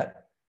idea is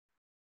yet.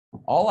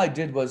 All I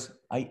did was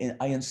I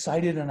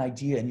incited an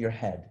idea in your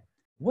head.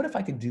 What if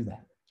I could do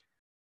that?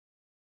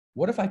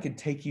 What if I could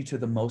take you to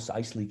the Mos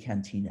Eisley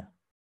Cantina?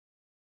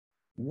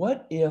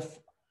 What if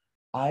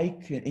I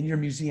could, in your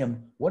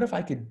museum, what if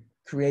I could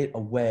create a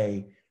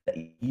way that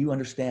you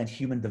understand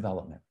human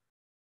development?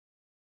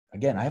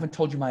 Again, I haven't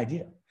told you my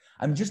idea.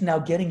 I'm just now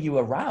getting you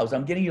aroused.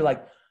 I'm getting you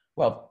like,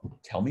 well,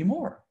 tell me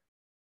more.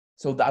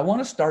 So I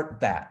want to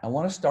start that. I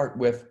want to start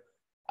with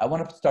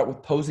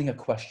posing a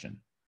question.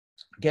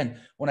 Again,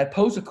 when I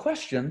pose a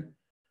question,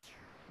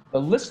 the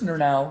listener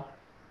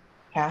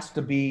has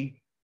to be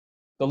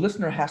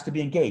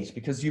engaged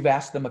because you've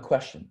asked them a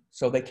question.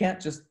 So they can't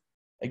just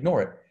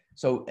ignore it.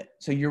 So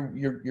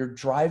you're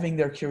driving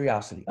their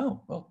curiosity.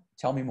 Oh, well,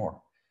 tell me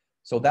more.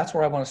 So that's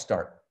where I want to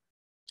start.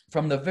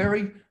 From the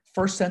very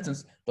first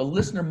sentence, the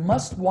listener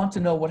must want to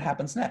know what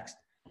happens next.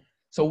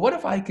 So what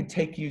if I could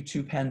take you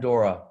to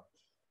Pandora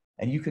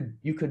and you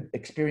could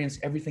experience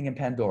everything in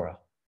Pandora?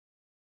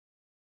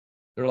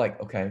 They're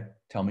like, okay,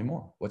 tell me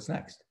more. What's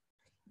next?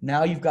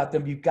 Now you've got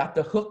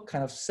the hook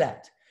kind of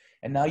set,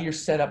 and now you're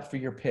set up for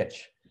your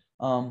pitch.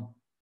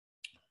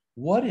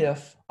 What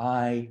if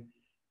I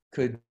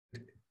could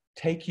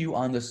take you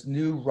on this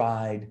new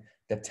ride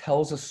that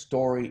tells a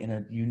story in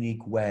a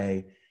unique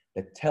way,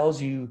 that tells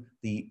you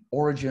the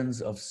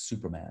origins of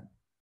Superman?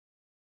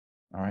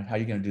 All right, how are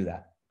you going to do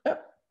that?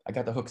 Yep, I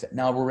got the hook set.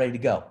 Now we're ready to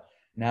go.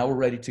 Now we're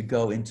ready to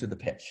go into the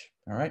pitch.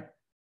 All right.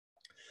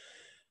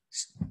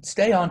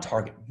 Stay on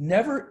target.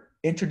 Never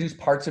introduce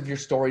parts of your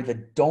story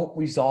that don't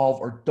resolve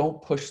or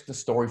don't push the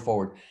story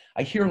forward.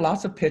 I hear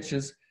lots of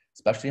pitches,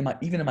 especially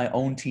even in my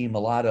own team, a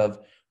lot of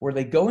where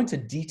they go into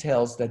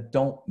details that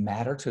don't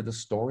matter to the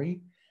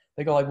story.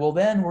 They go like, well,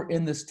 then we're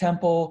in this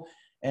temple,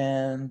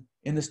 and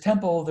in this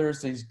temple,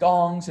 there's these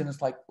gongs, and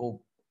it's like,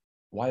 well,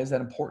 why is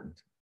that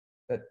important?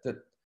 That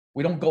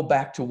we don't go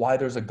back to why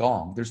there's a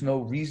gong. There's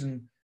no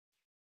reason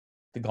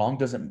The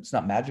gong it's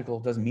not magical,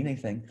 it doesn't mean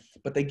anything,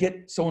 but they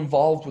get so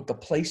involved with the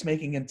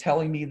placemaking and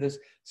telling me this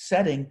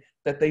setting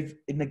that they've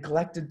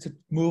neglected to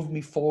move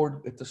me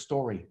forward with the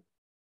story.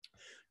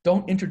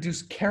 Don't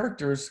introduce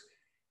characters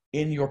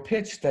in your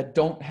pitch that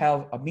don't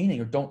have a meaning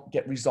or don't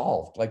get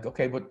resolved. Like,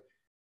 okay, but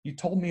you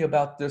told me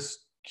about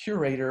this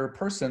curator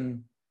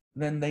person,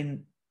 then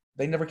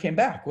they never came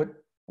back.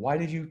 Why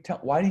did you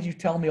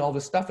tell me all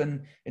this stuff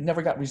and it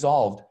never got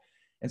resolved?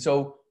 And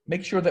so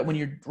make sure that when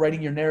you're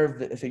writing your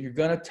narrative, that you're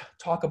going to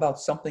talk about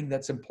something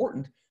that's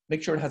important,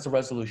 make sure it has a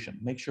resolution.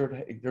 Make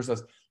sure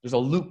there's a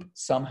loop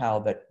somehow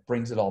that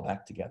brings it all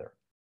back together.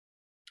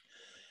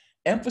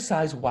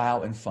 Emphasize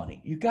wow and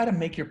funny. You got to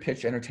make your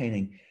pitch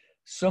entertaining.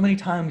 So many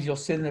times you'll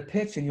sit in a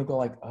pitch and you'll go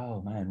like,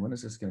 oh man, when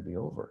is this going to be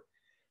over?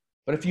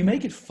 But if you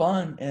make it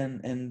fun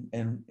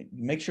and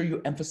make sure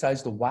you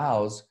emphasize the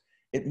wows,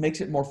 it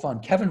makes it more fun.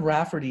 Kevin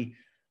Rafferty,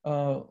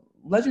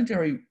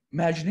 legendary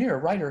Imagineer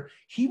writer,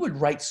 he would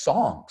write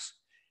songs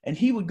and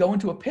he would go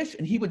into a pitch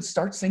and he would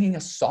start singing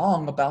a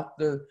song about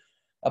the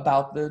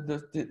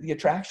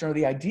attraction or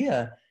the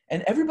idea.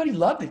 And everybody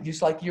loved it.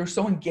 Just like, you're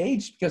so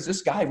engaged because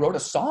this guy wrote a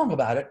song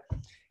about it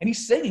and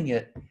he's singing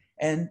it.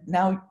 And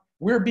now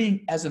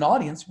as an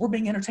audience, we're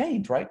being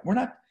entertained, right? We're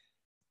not,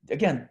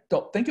 again,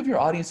 don't think of your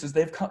audience as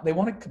they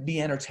want to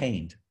be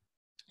entertained.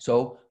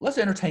 So let's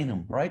entertain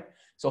them, right?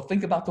 So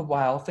think about the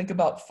wow, think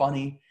about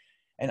funny.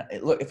 And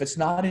look, if it's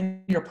not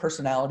in your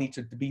personality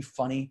to be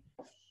funny,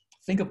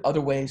 think of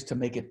other ways to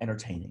make it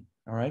entertaining,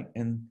 all right?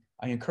 And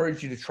I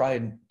encourage you to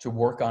try to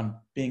work on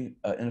being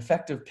an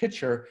effective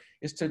pitcher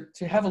is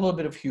to have a little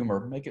bit of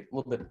humor, make it a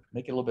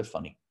little bit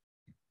funny.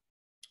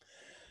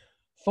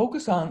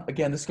 Focus on,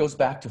 again, this goes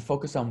back to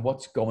focus on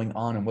what's going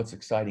on and what's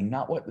exciting,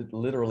 not what it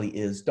literally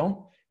is.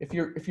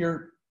 If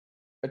your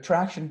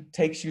attraction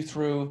takes you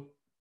through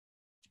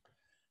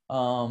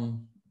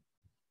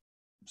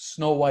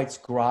Snow White's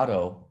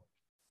grotto,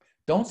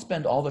 don't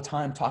spend all the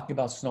time talking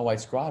about Snow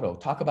White's grotto.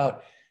 Talk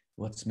about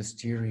what's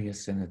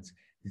mysterious and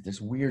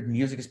this weird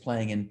music is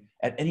playing, and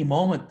at any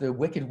moment the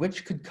wicked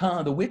witch could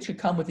come. The witch could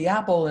come with the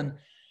apple, and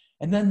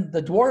then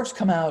the dwarves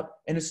come out,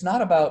 and it's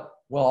not about,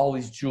 well, all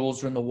these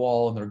jewels are in the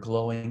wall and they're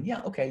glowing.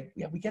 Yeah, okay,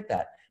 yeah, we get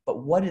that.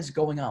 But what is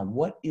going on?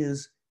 What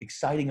is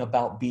exciting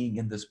about being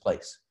in this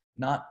place?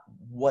 Not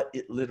what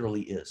it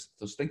literally is.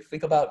 So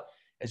think about,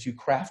 as you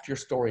craft your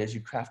story, as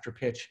you craft your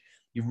pitch,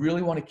 you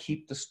really want to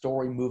keep the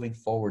story moving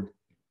forward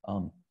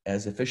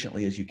as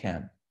efficiently as you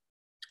can.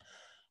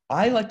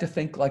 I like to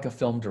think like a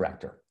film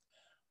director.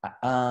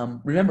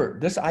 Remember,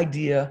 this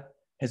idea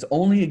has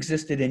only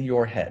existed in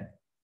your head.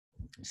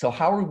 So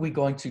how are we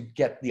going to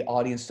get the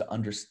audience to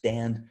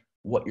understand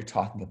what you're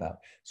talking about?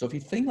 So if you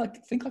think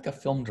like a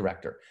film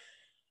director,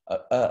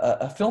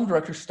 a film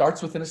director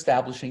starts with an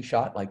establishing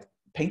shot, like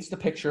paints the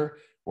picture.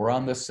 We're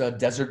on this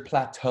desert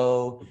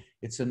plateau.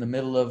 It's in the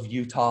middle of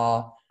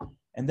Utah.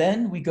 And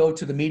then we go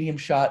to the medium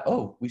shot.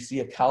 Oh, we see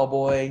a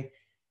cowboy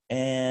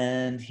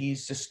and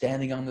he's just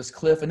standing on this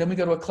cliff. And then we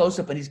go to a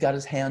close-up and he's got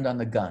his hand on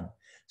the gun.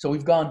 So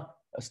we've gone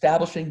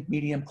establishing,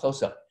 medium,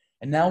 close-up.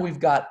 And now we've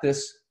got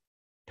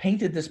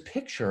painted this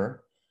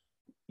picture.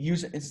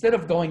 Instead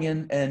of going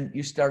in and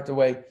you start the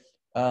way,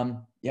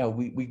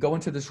 we go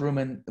into this room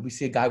and we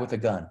see a guy with a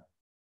gun.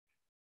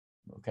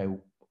 Okay,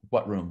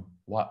 what room?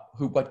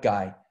 What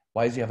guy?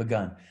 Why does he have a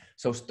gun?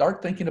 So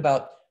start thinking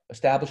about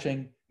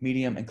establishing,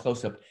 medium, and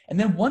close-up. And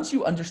then once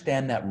you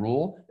understand that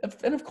rule,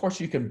 and of course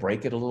you can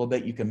break it a little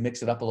bit, you can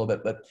mix it up a little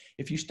bit, but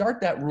if you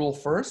start that rule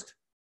first,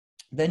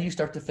 then you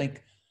start to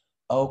think,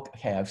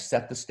 okay, I've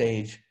set the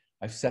stage,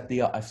 I've set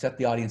the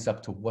audience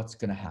up to what's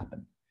going to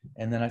happen.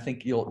 And then I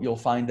think you'll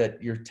find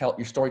that your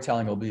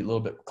storytelling will be a little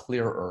bit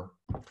clearer.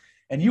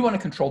 And you want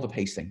to control the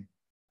pacing.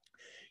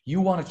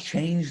 You want to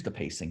change the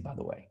pacing, by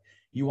the way.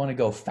 You want to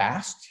go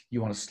fast.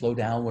 You want to slow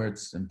down where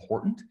it's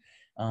important.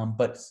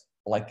 But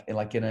like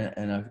in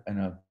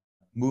a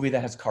movie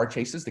that has car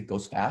chases that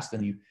goes fast,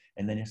 and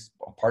then it's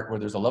a part where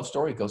there's a love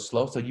story, it goes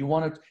slow. So you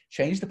want to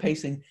change the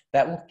pacing.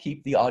 That will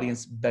keep the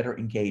audience better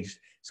engaged.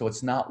 So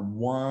it's not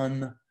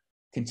one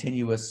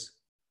continuous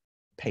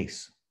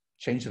pace.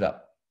 Change it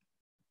up.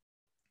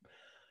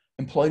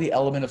 Employ the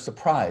element of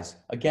surprise.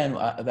 Again,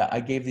 I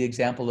gave the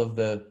example of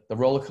the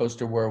roller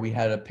coaster where we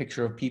had a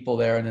picture of people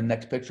there, and the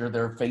next picture,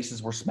 their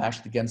faces were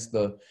smashed against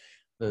the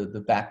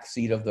back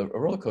seat of the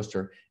roller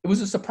coaster. It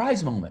was a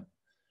surprise moment.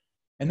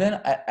 And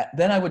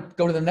then I would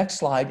go to the next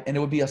slide, and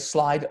it would be a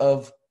slide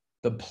of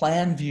the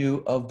plan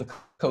view of the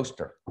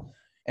coaster.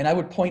 And I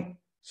would point,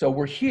 so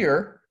we're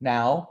here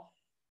now,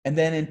 and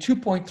then in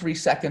 2.3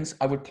 seconds,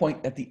 I would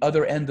point at the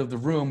other end of the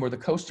room where the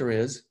coaster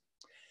is.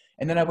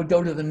 And then I would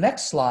go to the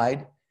next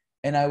slide,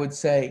 and I would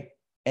say,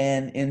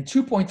 and in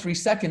 2.3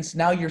 seconds,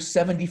 now you're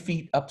 70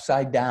 feet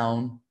upside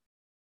down.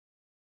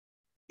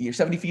 You're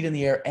 70 feet in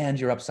the air, and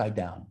you're upside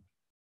down.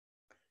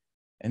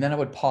 And then I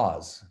would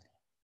pause.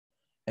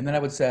 And then I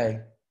would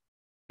say,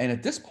 and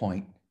at this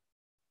point,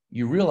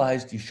 you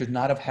realized you should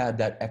not have had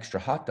that extra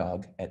hot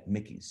dog at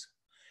Mickey's.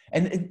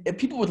 And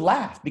people would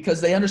laugh because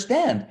they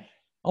understand,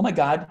 oh my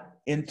God,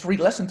 in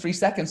less than 3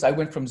 seconds, I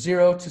went from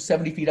 0 to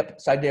 70 feet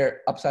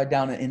upside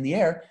down in the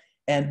air.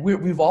 And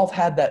we've all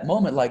had that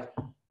moment like,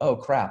 oh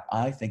crap,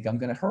 I think I'm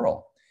going to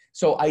hurl.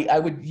 So I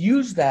would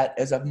use that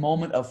as a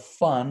moment of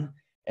fun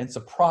and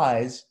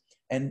surprise.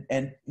 And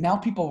now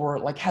people were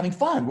like having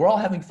fun. We're all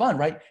having fun,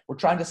 right? We're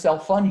trying to sell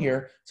fun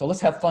here. So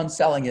let's have fun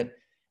selling it.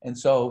 And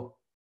so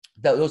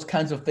those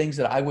kinds of things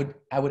that I would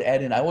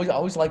add in. I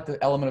always like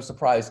the element of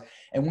surprise.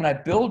 And when I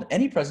build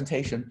any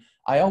presentation,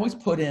 I always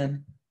put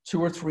in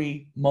 2 or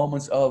 3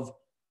 moments of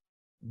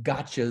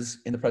gotchas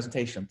in the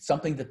presentation,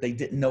 something that they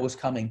didn't know was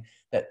coming,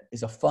 that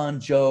is a fun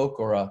joke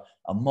or a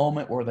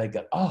moment where they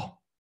go, oh,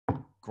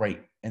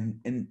 great.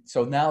 And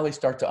so now they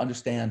start to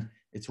understand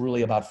it's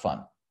really about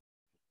fun.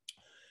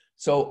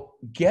 So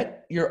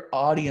get your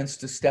audience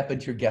to step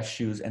into your guest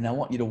shoes, and I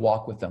want you to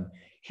walk with them.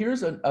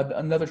 Here's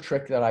another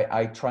trick that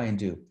I try and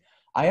do.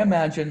 I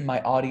imagine my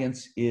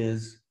audience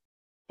is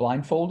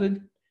blindfolded,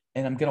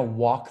 and I'm going to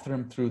walk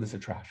them through this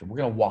attraction. We're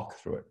going to walk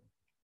through it,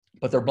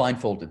 but they're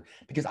blindfolded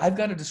because I've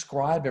got to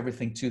describe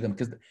everything to them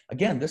because,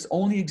 again, this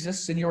only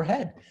exists in your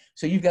head.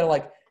 So you've got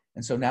to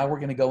and so now we're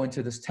going to go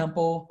into this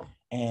temple,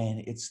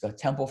 and it's the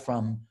temple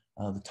from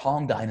the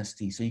Tang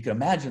Dynasty. So you can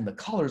imagine the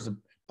colors, of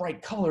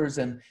bright colors,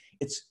 and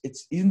it's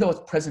even though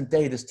it's present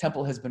day, this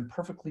temple has been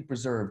perfectly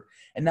preserved.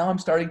 And now I'm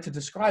starting to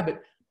describe it,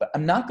 but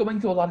I'm not going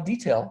into a lot of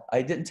detail.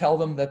 I didn't tell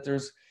them that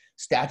there's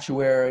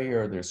statuary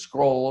or there's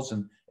scrolls,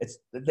 and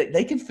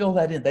they can fill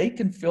that in. They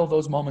can fill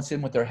those moments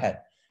in with their head.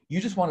 You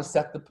just want to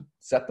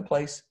set the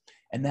place,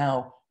 and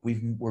now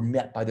we're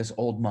met by this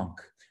old monk.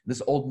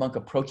 This old monk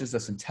approaches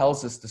us and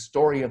tells us the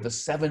story of the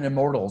 7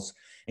 immortals,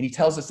 and he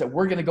tells us that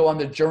we're going to go on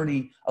the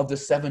journey of the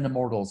 7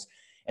 immortals.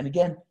 And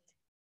again,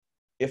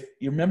 if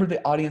you remember,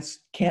 the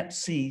audience can't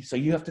see, so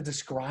you have to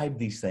describe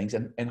these things,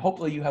 and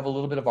hopefully you have a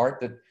little bit of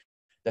art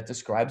that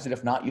describes it.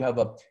 If not, you have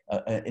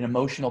an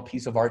emotional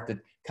piece of art that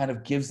kind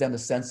of gives them a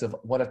sense of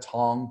what a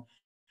Tang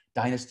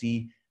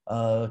Dynasty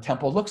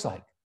temple looks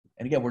like.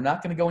 And again, we're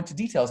not going to go into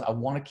details. I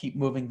want to keep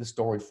moving the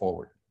story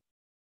forward.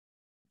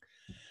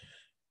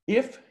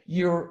 If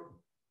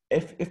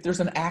there's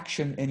an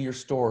action in your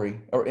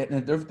story, or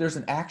if there's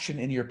an action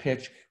in your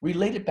pitch,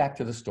 relate it back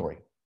to the story.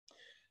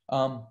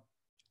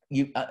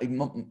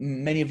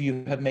 Many of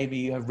you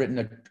have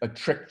written a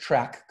trick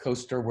track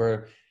coaster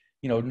where,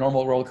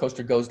 normal roller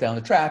coaster goes down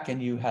the track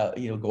and you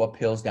go up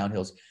hills, down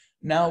hills.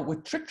 Now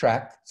with trick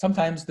track,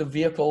 sometimes the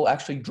vehicle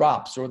actually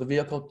drops or the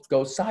vehicle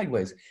goes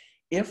sideways.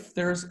 If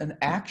there's an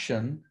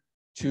action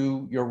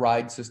to your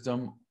ride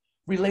system,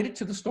 relate it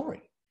to the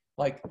story.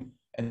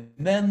 And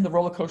then the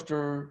roller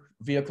coaster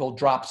vehicle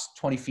drops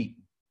 20 feet.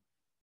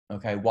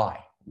 Okay, why?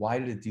 Why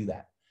did it do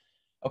that?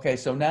 Okay,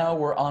 so now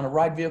we're on a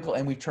ride vehicle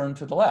and we turn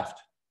to the left.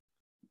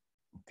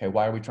 Okay,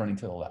 why are we turning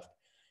to the left?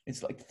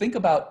 It's like, think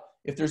about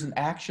if there's an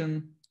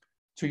action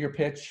to your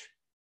pitch,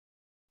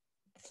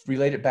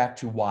 relate it back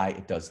to why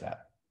it does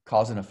that.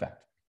 Cause and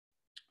effect.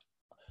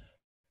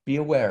 Be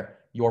aware,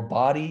 your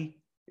body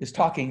is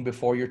talking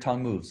before your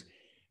tongue moves.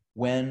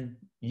 When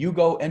you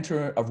go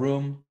enter a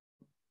room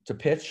to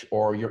pitch,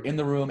 or you're in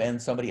the room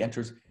and somebody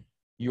enters,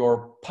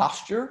 your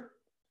posture,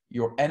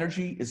 your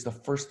energy is the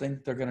first thing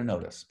they're going to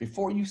notice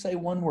before you say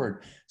one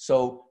word.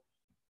 So,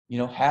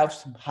 have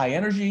some high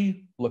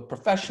energy, look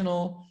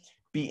professional,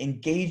 be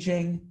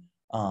engaging,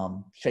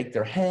 shake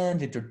their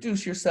hand,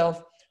 introduce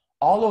yourself.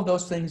 All of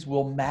those things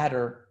will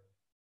matter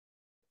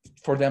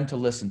for them to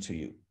listen to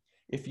you.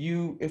 If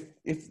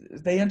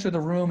they enter the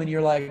room and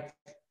you're like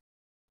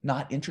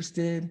not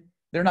interested,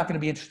 they're not going to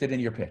be interested in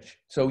your pitch.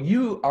 So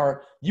you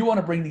want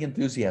to bring the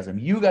enthusiasm.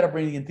 You got to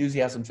bring the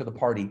enthusiasm to the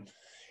party.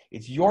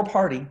 It's your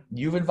party.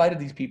 You've invited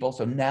these people.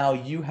 So now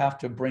you have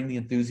to bring the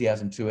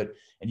enthusiasm to it,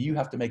 and you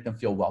have to make them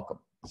feel welcome.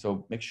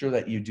 So make sure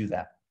that you do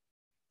that.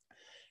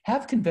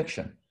 Have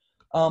conviction.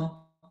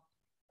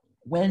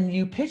 When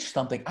you pitch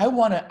something, I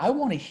want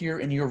to hear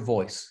in your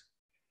voice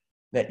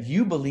that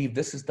you believe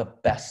this is the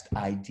best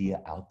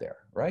idea out there,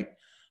 right?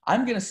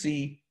 I'm going to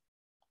see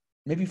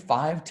maybe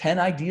 5, 10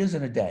 ideas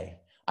in a day.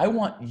 I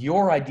want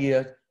your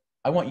idea.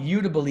 I want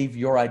you to believe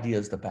your idea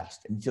is the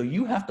best. And so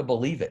you have to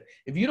believe it.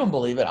 If you don't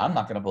believe it, I'm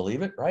not going to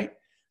believe it, right?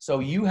 So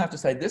you have to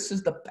say, this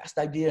is the best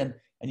idea.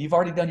 And you've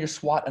already done your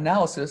SWOT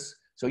analysis.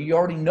 So you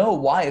already know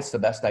why it's the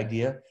best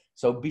idea.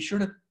 So be sure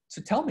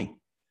to tell me,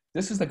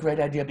 this is the great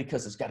idea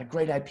because it's got a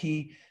great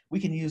IP. We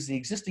can use the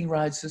existing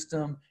ride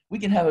system. We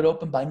can have it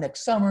open by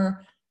next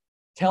summer.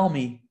 Tell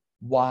me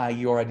why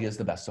your idea is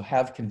the best. So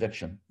have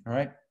conviction, all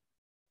right?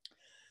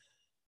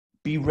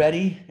 Be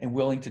ready and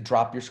willing to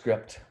drop your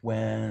script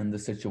when the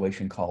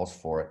situation calls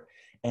for it.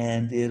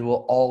 And it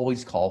will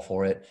always call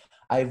for it.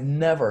 I've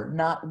never,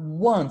 not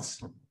once,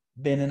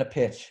 been in a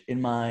pitch in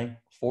my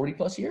 40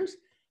 plus years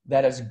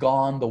that has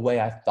gone the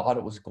way I thought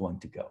it was going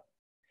to go.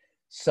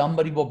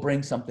 Somebody will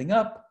bring something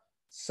up.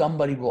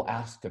 Somebody will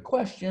ask a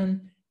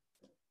question.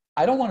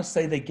 I don't want to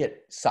say they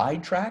get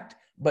sidetracked,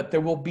 but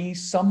there will be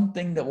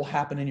something that will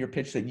happen in your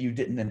pitch that you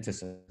didn't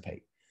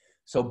anticipate.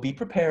 So be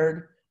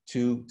prepared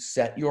to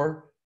set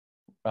your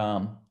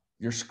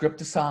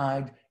script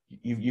aside.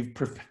 You've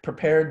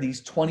prepared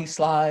these 20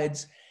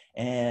 slides,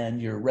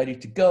 and you're ready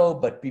to go,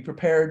 but be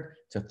prepared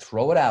to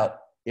throw it out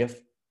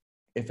if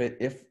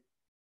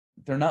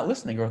they're not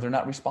listening or if they're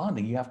not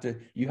responding. You have to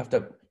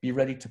be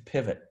ready to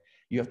pivot.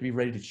 You have to be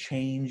ready to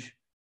change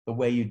the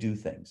way you do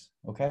things.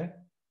 Okay.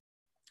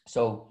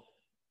 So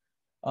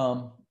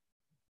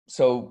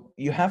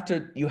you have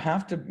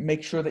to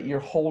make sure that you're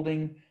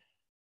holding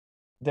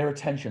their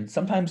attention.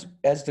 Sometimes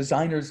as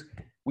designers,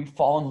 we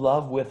fall in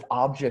love with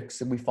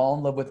objects and we fall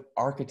in love with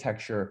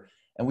architecture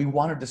and we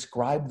want to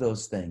describe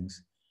those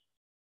things.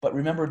 But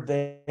remember,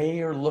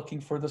 they are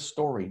looking for the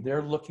story.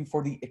 They're looking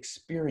for the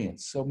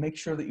experience. So make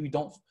sure that we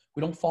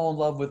don't fall in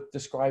love with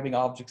describing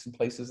objects and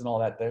places and all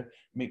that there.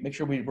 Make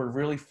sure we're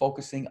really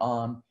focusing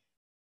on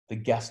the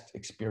guest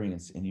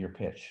experience in your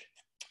pitch.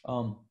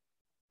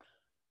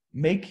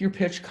 Make your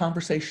pitch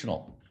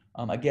conversational.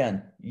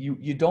 Again,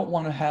 you don't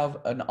want to have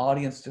an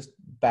audience just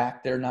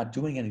back there not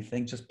doing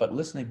anything, but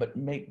listening, but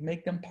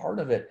make them part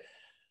of it.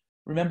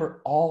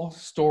 Remember, all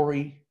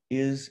story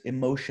is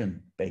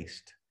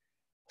emotion-based.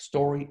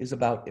 Story is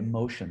about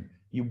emotion.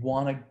 You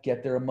want to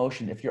get their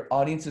emotion. If your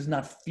audience is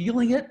not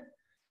feeling it,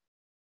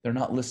 they're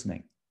not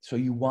listening. So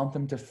you want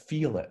them to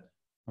feel it,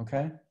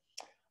 okay?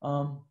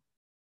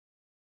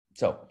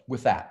 So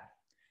with that,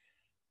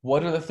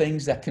 what are the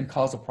things that can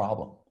cause a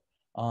problem?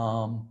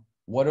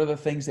 What are the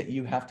things that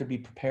you have to be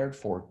prepared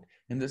for?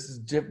 And this is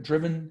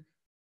driven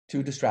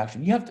to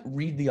distraction. You have to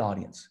read the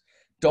audience.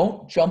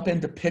 Don't jump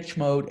into pitch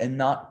mode and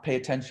not pay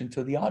attention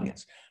to the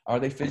audience. Are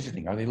they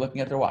fidgeting? Are they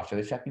looking at their watch? Are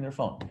they checking their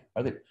phone?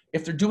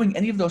 If they're doing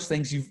any of those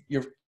things,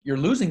 you're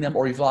losing them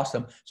or you've lost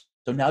them.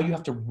 So now you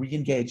have to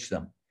re-engage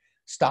them.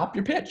 Stop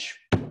your pitch.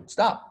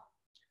 Stop.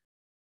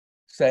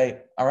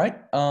 Say, all right,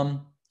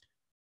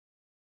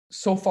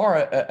 so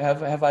far,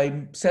 have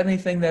I said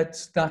anything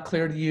that's not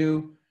clear to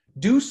you?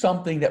 Do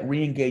something that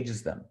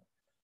re-engages them.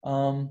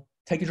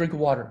 Take a drink of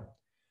water.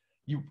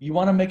 You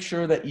want to make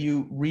sure that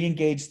you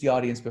re-engage the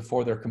audience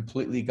before they're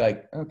completely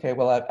like, okay,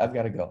 well, I've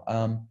got to go.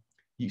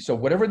 So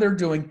whatever they're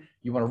doing,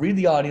 you want to read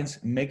the audience,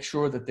 make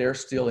sure that they're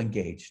still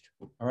engaged.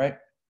 All right.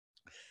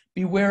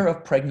 Beware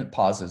of pregnant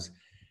pauses.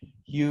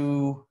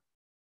 You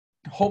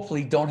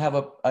hopefully don't have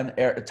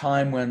a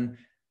time when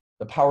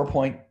the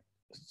PowerPoint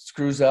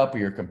screws up or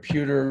your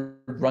computer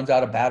runs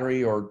out of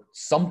battery or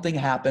something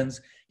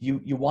happens.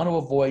 You want to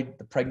avoid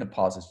the pregnant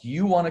pauses.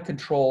 You want to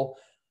control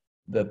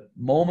the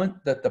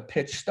moment that the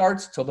pitch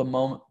starts till the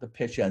moment the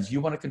pitch ends. You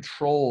want to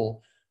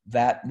control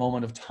that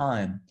moment of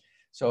time.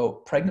 So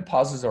pregnant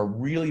pauses are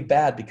really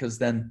bad because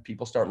then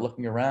people start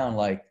looking around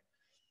like,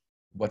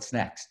 what's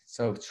next?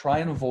 So try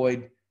and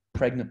avoid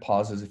pregnant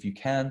pauses if you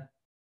can.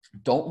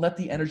 Don't let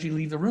the energy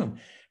leave the room.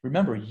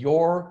 Remember,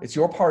 it's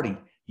your party.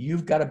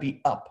 You've got to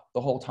be up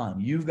the whole time.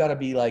 You've got to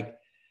be like,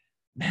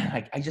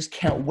 man, I just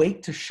can't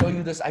wait to show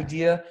you this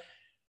idea.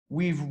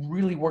 We've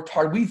really worked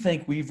hard. We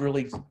think we've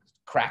really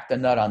cracked the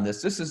nut on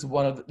this. This is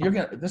one of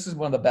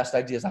the best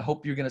ideas I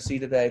hope you're going to see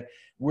today.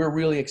 We're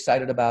really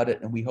excited about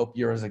it, and we hope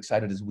you're as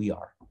excited as we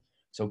are.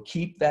 So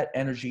keep that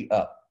energy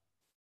up.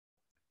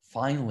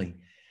 Finally,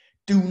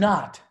 do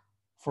not,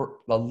 for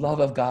the love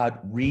of God,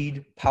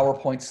 read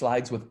PowerPoint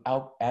slides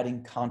without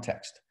adding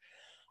context.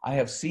 I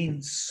have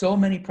seen so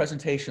many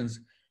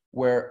presentations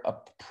where a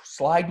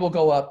slide will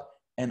go up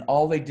and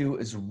all they do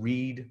is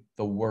read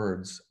the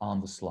words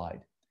on the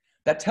slide.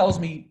 That tells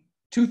me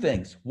two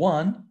things.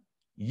 One,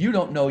 you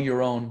don't know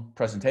your own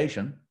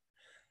presentation.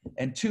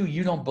 And two,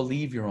 you don't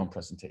believe your own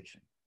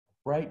presentation,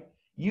 right?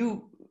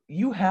 You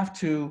cannot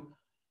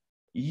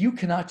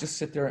just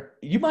sit there.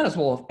 You might as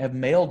well have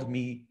mailed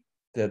me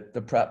the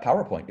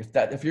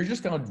PowerPoint. If you're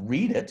just going to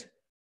read it,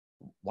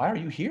 why are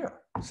you here?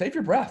 Save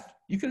your breath.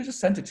 You could have just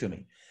sent it to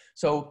me.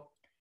 So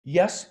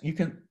yes, you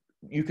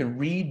can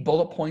read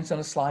bullet points on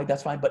a slide.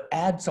 That's fine, but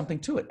add something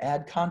to it.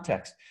 Add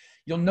context.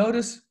 You'll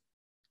notice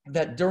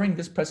that during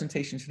this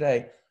presentation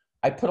today,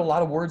 I put a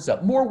lot of words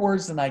up, more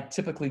words than I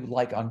typically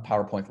like on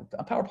PowerPoint.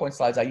 On PowerPoint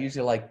slides, I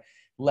usually like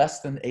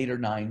less than 8 or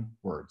 9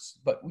 words,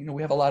 but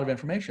we have a lot of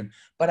information.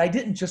 But I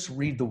didn't just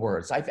read the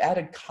words. I've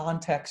added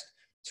context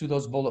to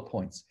those bullet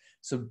points.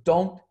 So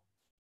don't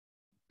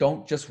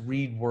just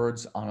read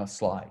words on a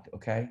slide,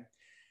 okay?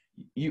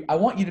 I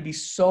want you to be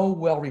so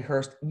well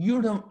rehearsed,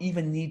 you don't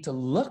even need to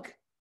look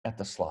at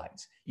the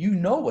slides. You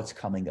know what's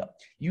coming up.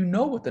 You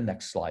know what the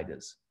next slide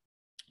is.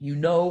 You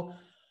know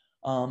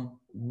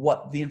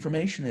what the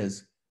information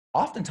is.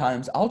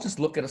 Oftentimes, I'll just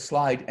look at a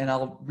slide and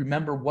I'll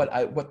remember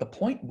what the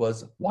point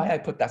was, why I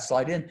put that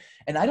slide in,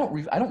 and I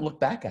don't look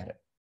back at it.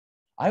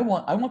 I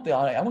want the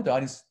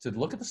audience to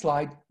look at the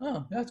slide.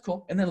 Oh, that's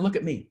cool, and then look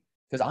at me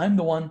because I'm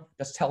the one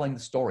that's telling the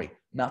story,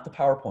 not the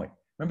PowerPoint.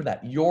 Remember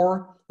that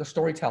you're the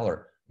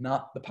storyteller,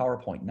 not the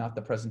PowerPoint, not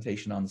the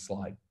presentation on the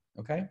slide.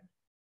 Okay.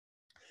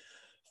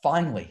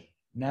 Finally,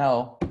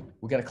 now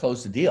we got to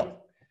close the deal.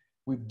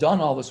 We've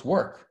done all this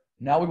work.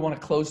 Now we want to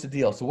close the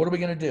deal. So what are we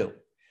going to do?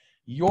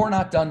 You're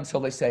not done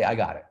until they say, I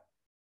got it.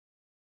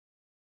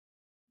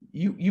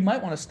 You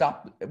might want to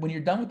stop when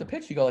you're done with the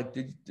pitch. You go like,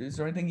 is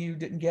there anything you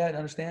didn't get,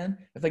 understand?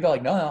 If they go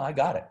like, no, I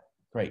got it.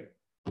 Great.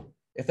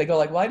 If they go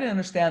like, well, I didn't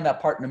understand that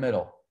part in the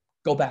middle.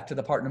 Go back to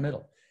the part in the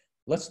middle.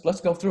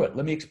 let's go through it.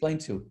 Let me explain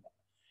to you.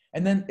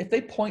 And then if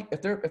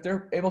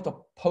they're able to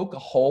poke a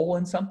hole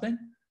in something,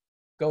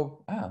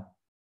 go,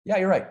 yeah,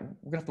 you're right.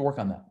 We're gonna have to work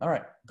on that. All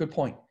right, good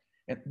point.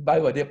 And by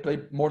the way, they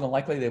more than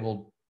likely they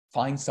will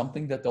find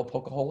something that they'll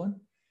poke a hole in.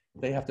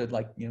 They have to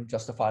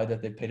justify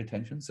that they've paid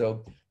attention.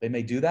 So they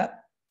may do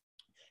that.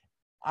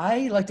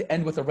 I like to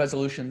end with a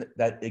resolution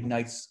that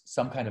ignites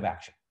some kind of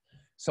action.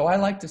 So I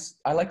like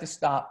to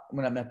stop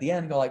when I'm at the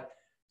end, go like,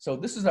 so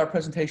this is our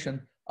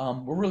presentation.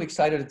 We're really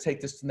excited to take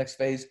this to the next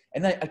phase.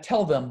 And then I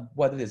tell them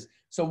what it is.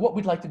 So what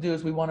we'd like to do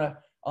is we want to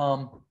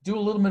do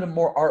a little bit of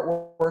more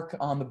artwork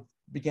on the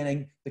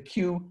beginning, the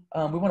cue.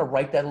 We want to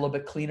write that a little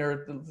bit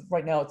cleaner.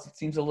 Right now it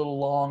seems a little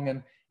long,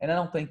 and I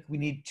don't think we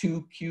need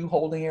 2 cue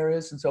holding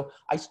areas. And so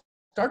I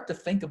start to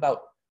think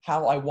about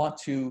how I want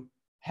to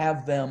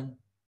have them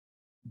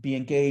be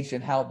engaged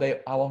and how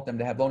I want them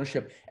to have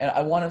ownership. And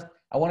I want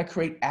to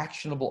create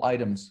actionable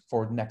items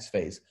for the next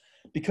phase,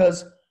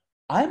 because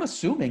I'm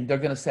assuming they're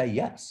going to say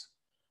yes.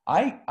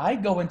 I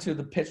go into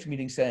the pitch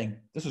meeting saying,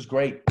 this is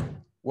great.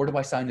 Where do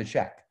I sign the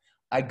check?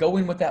 I go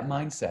in with that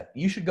mindset.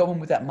 You should go in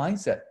with that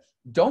mindset.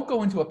 Don't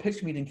go into a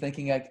pitch meeting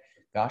thinking like,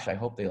 gosh, I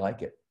hope they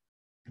like it.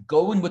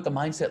 Go in with the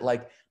mindset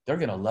like, they're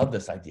going to love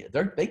this idea.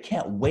 They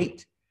can't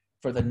wait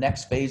for the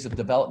next phase of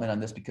development on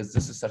this because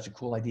this is such a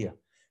cool idea.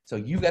 So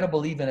you've got to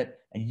believe in it,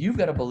 and you've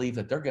got to believe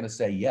that they're going to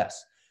say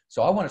yes.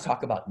 So I want to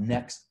talk about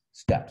next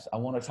steps. I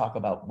want to talk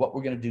about what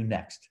we're going to do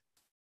next.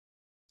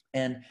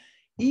 And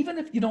even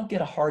if you don't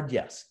get a hard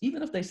yes,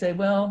 even if they say,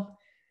 well,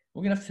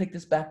 we're going to have to take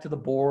this back to the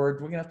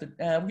board. We're going to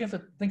have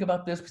to think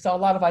about this. We saw a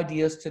lot of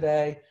ideas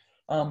today.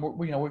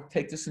 We'll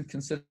take this in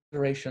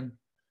consideration.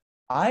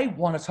 I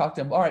want to talk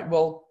to them. All right,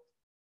 well,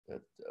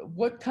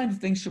 what kind of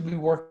things should we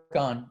work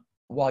on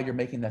while you're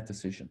making that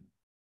decision?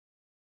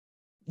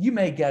 You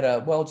may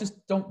get well,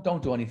 just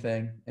don't do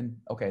anything. And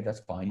okay,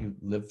 that's fine. You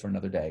live for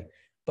another day.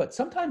 But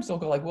sometimes they'll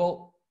go like,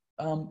 well,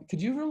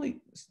 could you really,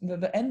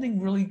 the ending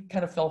really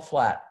kind of fell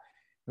flat.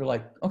 You're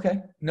like,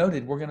 okay,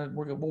 noted.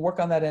 We'll work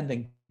on that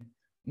ending.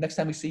 Next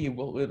time we see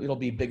you, it'll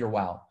be bigger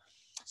wow.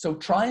 So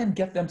try and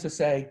get them to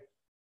say,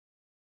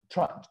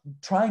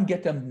 try and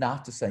get them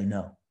not to say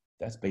no.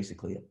 That's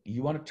basically it.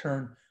 You want to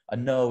turn a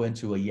no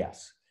into a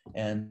yes.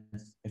 And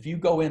if you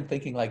go in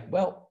thinking like,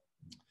 well,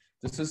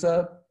 this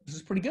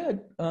is pretty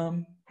good.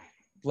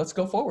 Let's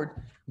go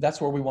forward. That's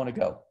where we want to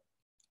go.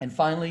 And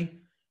finally,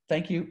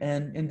 thank you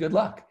and good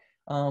luck.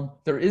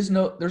 There's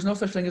no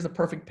such thing as a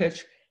perfect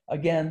pitch.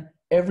 Again,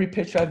 every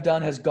pitch I've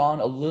done has gone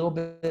a little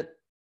bit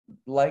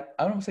like,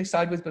 I don't want to say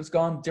sideways, but it's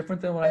gone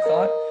different than what I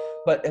thought.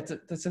 But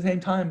at the same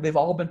time, they've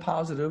all been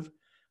positive.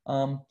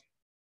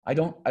 I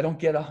don't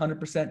get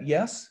 100%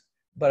 yes,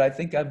 but I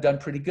think I've done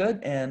pretty good.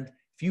 And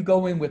if you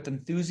go in with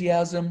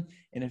enthusiasm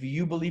and if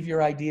you believe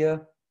your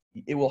idea,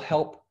 it will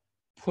help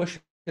push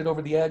it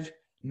over the edge.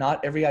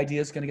 Not every idea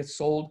is going to get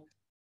sold.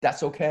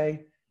 That's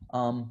okay.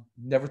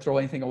 Never throw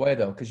anything away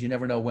though, because you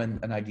never know when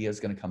an idea is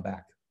going to come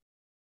back.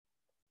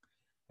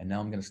 And now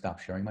I'm going to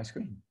stop sharing my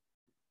screen.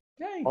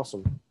 Yay.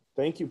 Awesome.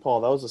 Thank you, Paul.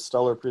 That was a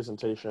stellar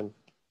presentation.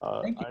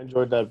 I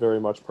enjoyed that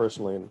very much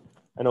personally. And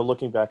I know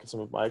looking back at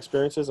some of my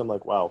experiences, I'm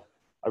like, wow,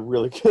 I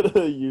really could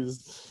have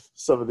used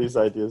some of these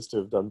ideas to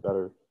have done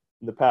better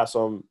in the past.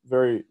 So I'm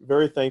very,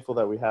 very thankful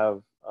that we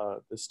have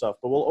this stuff.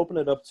 But we'll open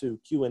it up to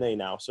Q&A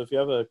now. So if you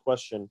have a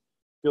question,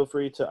 feel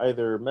free to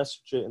either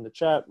message it in the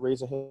chat,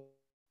 raise a hand,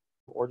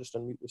 or just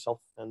unmute yourself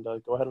and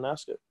go ahead and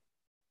ask it.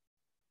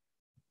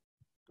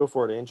 Go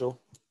for it,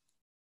 Angel.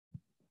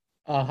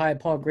 Hi,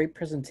 Paul. Great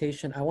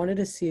presentation. I wanted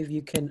to see if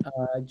you can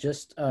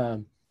just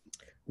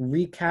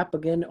recap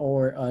again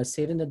or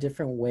say it in a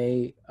different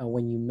way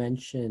when you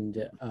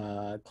mentioned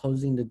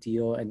closing the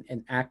deal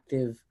and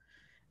active,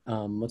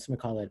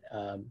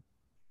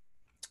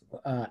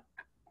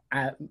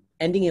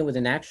 ending it with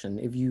an action.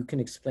 If you can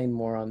explain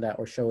more on that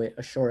or show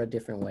a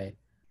different way.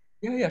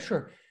 Yeah,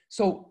 sure.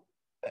 So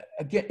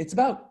again, it's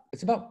about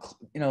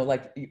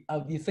like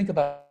you think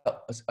about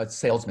a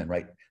salesman,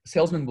 right?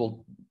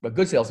 A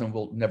good salesman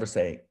will never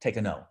say take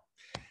a no.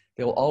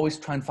 They will always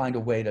try and find a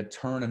way to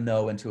turn a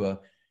no into a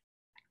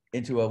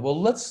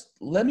well,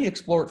 let me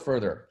explore it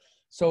further.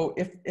 So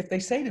if they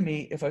say to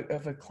me, if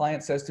a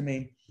client says to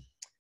me,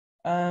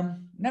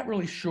 not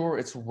really sure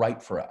it's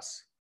right for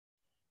us,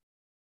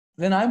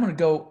 then I'm going to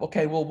go,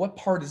 okay, well, what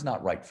part is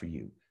not right for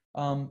you?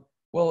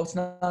 Well, it's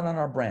not on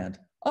our brand.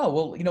 Oh,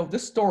 well,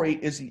 this story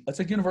it's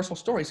a universal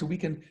story, so we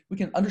can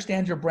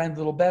understand your brand a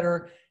little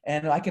better,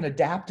 and I can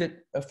adapt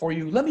it for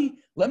you. Let me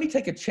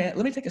take a chance.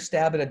 Let me take a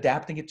stab at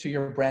adapting it to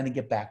your brand and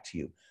get back to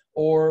you.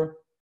 Or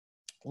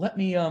let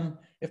me,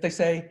 if they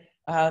say,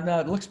 no,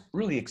 it looks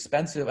really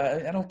expensive.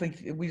 I don't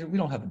think we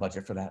don't have the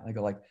budget for that. And I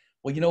go like,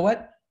 well, you know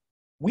what?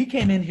 We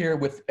came in here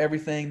with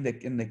everything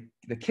in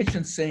the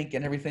kitchen sink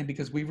and everything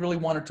because we really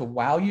wanted to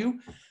wow you.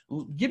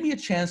 Give me a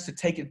chance to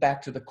take it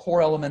back to the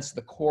core elements,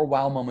 the core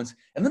wow moments,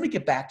 and let me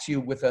get back to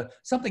you with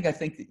something I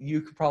think that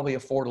you could probably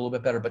afford a little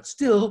bit better, but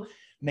still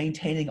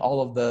maintaining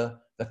all of the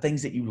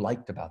things that you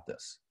liked about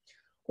this.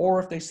 Or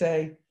if they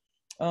say,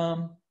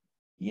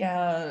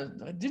 yeah,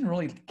 I didn't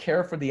really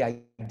care for the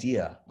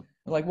idea.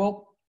 Like,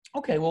 well,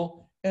 okay,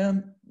 well,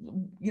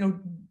 you know,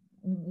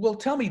 well,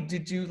 tell me,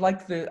 did you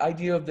like the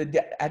idea of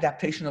the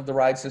adaptation of the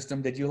ride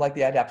system? Did you like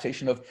the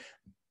adaptation of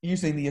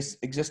using the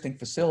existing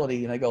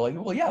facility? And I go like,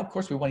 well, yeah, of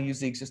course we want to use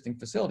the existing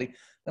facility.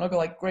 Then I'll go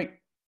like, great.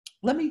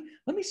 Let me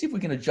see if we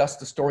can adjust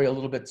the story a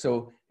little bit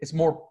so it's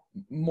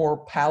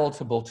more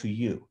palatable to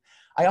you.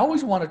 I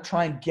always want to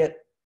try and get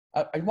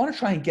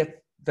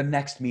the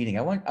next meeting.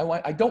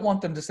 I don't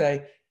want them to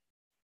say,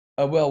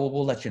 well,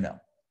 we'll let you know.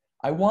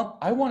 I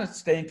want to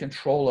stay in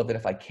control of it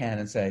if I can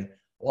and say,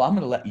 well, I'm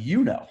going to let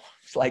you know.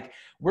 It's like,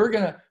 we're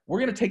going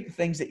to take the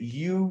things that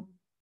you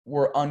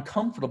were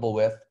uncomfortable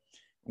with.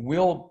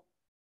 We'll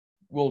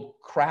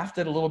craft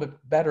it a little bit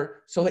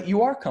better so that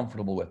you are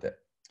comfortable with it.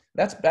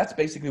 That's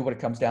basically what it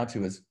comes down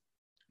to, is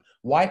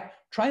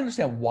try and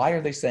understand, why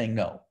are they saying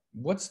no?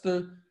 What's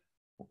the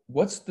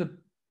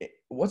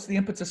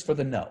impetus for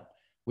the no?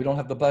 We don't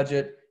have the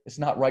budget. It's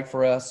not right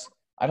for us.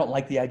 I don't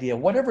like the idea.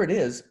 Whatever it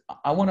is,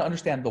 I want to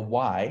understand the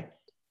why.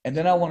 And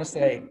then I want to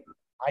say,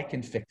 I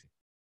can fix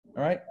it.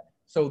 All right.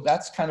 So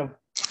that's kind of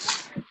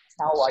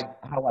how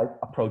I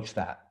approach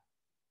that.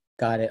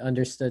 Got it.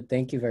 Understood.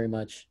 Thank you very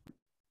much.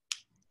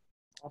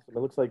 Awesome. It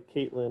looks like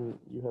Caitlin,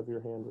 you have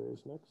your hand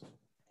raised next.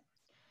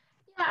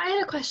 Yeah, I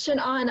had a question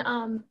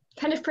on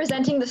kind of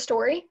presenting the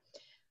story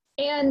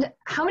and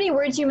how many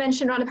words you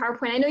mentioned on a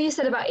PowerPoint. I know you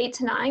said about 8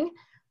 to 9.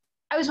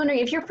 I was wondering,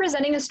 if you're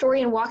presenting a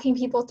story and walking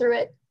people through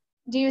it,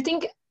 do you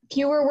think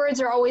fewer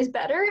words are always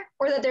better,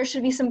 or that there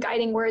should be some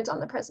guiding words on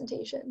the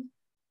presentation?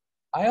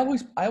 I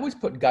always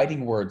put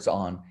guiding words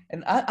on,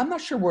 and I'm not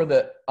sure where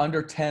the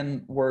under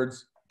 10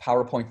 words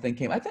PowerPoint thing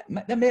came. I think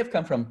that may have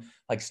come from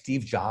like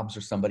Steve Jobs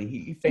or somebody.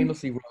 He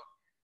famously wrote,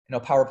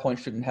 PowerPoint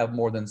shouldn't have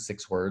more than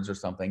 6 words or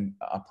something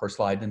per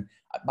slide. And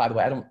by the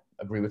way, I don't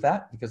agree with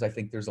that, because I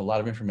think there's a lot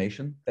of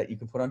information that you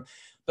can put on.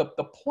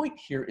 The point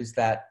here is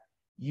that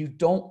you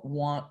don't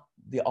want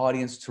the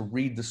audience to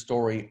read the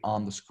story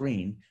on the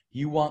screen.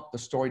 You want the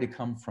story to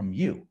come from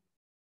you,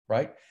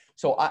 right?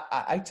 So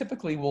I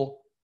typically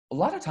will, a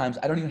lot of times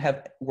I don't even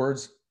have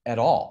words at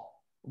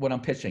all when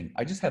I'm pitching.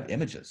 I just have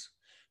images,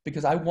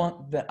 because I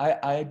want that.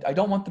 I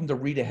don't want them to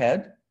read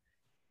ahead,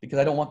 because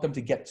I don't want them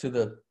to get to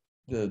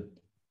the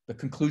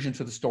conclusion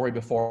to the story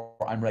before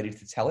I'm ready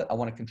to tell it. I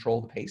want to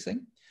control the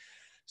pacing.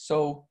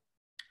 So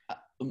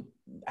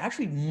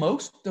actually,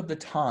 most of the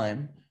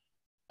time,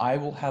 I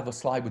will have a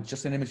slide with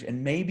just an image,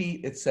 and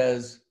maybe it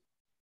says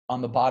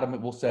on the bottom,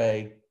 it will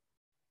say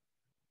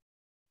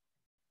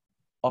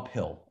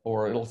uphill,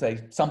 or it'll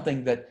say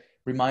something that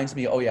reminds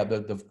me, oh yeah,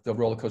 the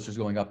roller coaster is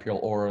going uphill,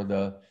 or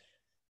the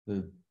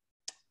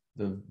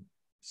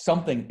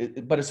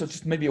something, but it's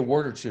just maybe a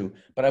word or two.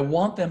 But I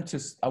want them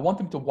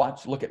to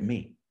look at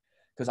me,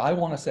 because I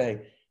want to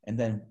say, and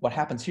then what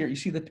happens here, you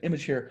see the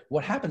image here,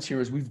 what happens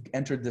here is we've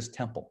entered this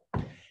temple,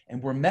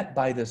 and we're met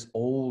by this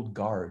old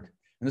guard.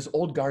 And this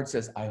old guard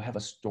says, I have a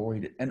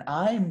story and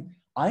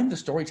I'm the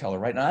storyteller,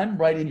 right? And I'm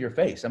right in your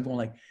face. I'm going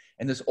like,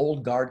 and this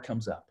old guard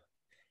comes up,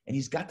 and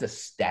he's got the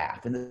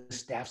staff, and the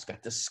staff's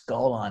got the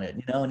skull on it,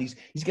 and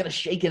he's going to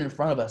shake it in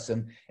front of us.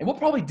 And we'll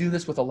probably do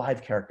this with a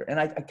live character. And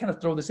I kind of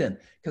throw this in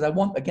because I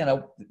want,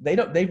 again, they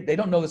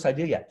don't know this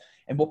idea yet.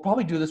 And we'll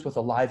probably do this with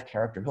a live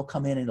character. He'll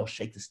come in and he'll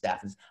shake the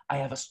staff and say, I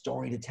have a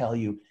story to tell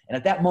you. And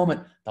at that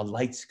moment, the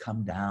lights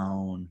come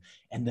down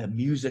and the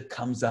music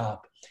comes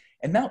up.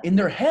 And now in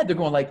their head, they're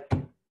going like,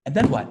 and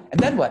then what? And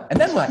then what? And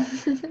then what?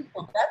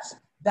 Well,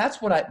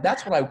 that's what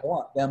I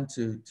want them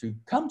to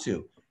come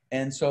to.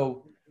 And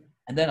so,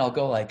 and then I'll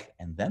go like,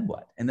 and then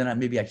what? And then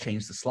maybe I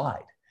change the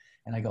slide,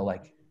 and I go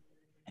like,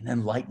 and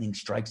then lightning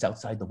strikes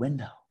outside the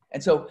window.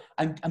 And so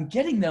I'm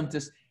getting them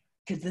to,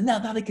 because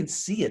now they can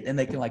see it, and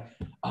they can like,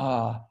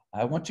 I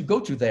want to go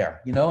to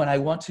there, and I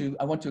want to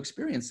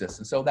experience this.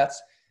 And so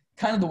that's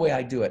kind of the way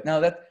I do it. Now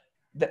that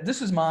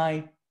this is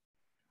my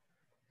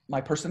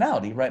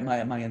personality, right?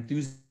 My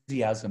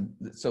enthusiasm.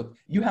 So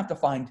you have to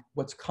find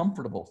what's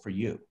comfortable for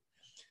you.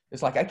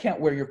 It's like, I can't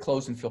wear your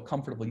clothes and feel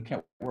comfortable. You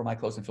can't wear my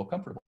clothes and feel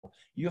comfortable.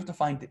 You have to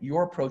find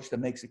your approach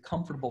that makes it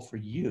comfortable for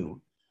you.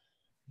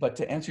 But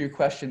to answer your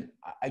question,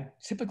 I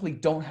typically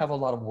don't have a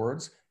lot of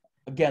words.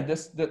 Again,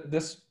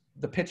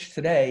 the pitch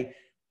today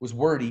was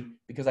wordy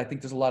because I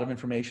think there's a lot of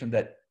information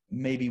that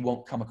maybe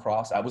won't come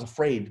across. I was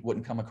afraid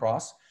wouldn't come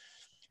across.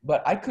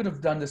 But I could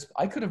have done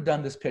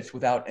this pitch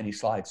without any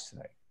slides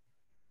today.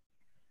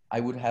 I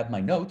would have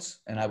my notes,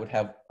 and I would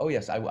have, oh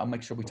yes, I'll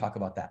make sure we talk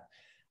about that.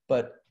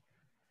 But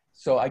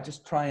so I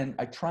try and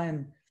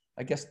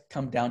I guess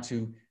come down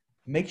to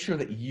make sure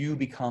that you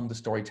become the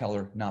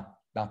storyteller, not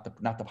the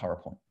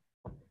PowerPoint.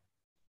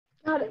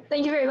 Got it.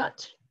 Thank you very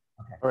much.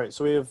 Okay. All right.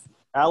 So we have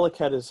Alec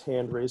had his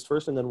hand raised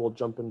first, and then we'll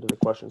jump into the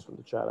questions from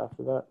the chat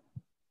after that.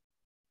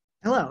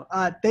 Hello.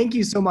 Thank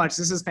you so much.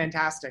 This is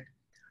fantastic.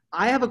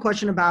 I have a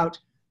question about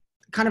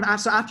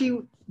so after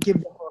you give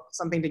them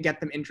something to get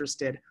them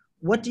interested,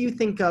 what do you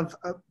think of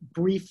a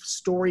brief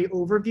story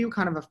overview,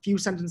 kind of a few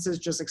sentences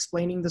just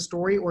explaining the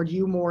story, or do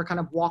you more kind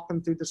of walk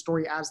them through the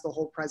story as the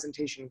whole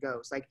presentation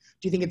goes? Like,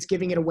 do you think it's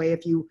giving it away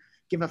if you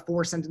give a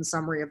 4-sentence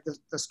summary of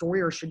the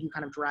story, or should you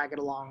kind of drag it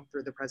along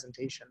through the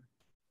presentation?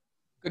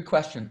 Good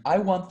question. I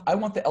want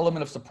the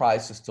element of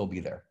surprise to still be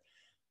there,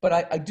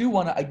 but I do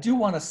want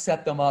to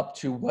set them up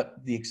to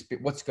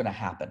what's going to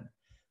happen.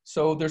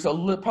 So there's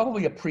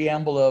probably a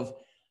preamble of,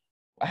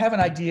 I have an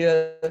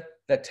idea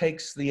that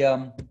takes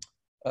the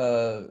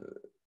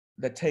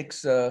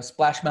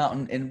Splash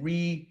Mountain and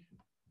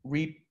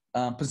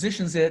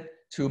positions it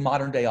to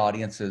modern day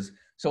audiences.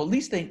 So at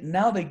least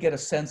they get a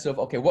sense of,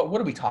 okay, what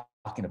are we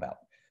talking about?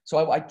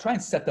 So I try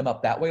and set them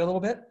up that way a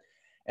little bit,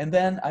 and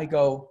then I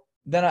tell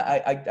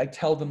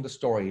them the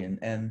story,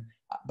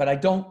 but I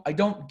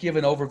don't give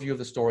an overview of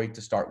the story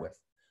to start with.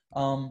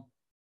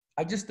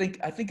 I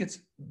think it's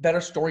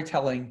better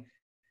storytelling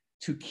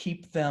to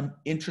keep them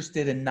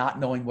interested in not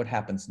knowing what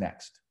happens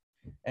next.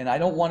 And I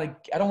don't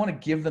want to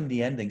give them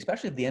the ending,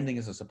 especially if the ending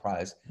is a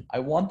surprise. I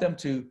want them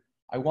to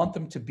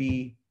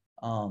be,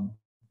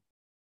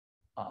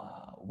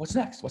 what's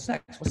next? What's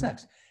next? What's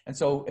next? And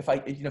so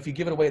if you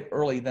give it away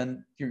early,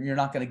 then you're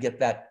not going to get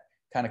that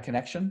kind of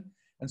connection.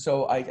 And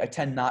so I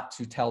tend not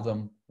to tell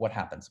them what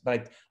happens,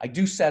 but I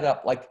do set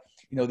up, like,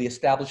 the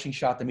establishing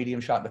shot, the medium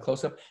shot, and the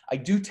close-up. I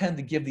do tend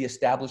to give the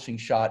establishing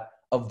shot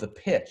of the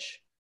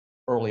pitch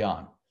early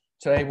on.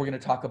 Today, we're going to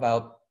talk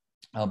about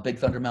Big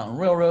Thunder Mountain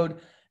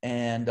Railroad,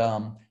 and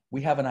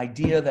we have an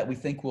idea that we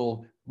think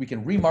we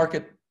can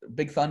remarket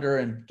Big Thunder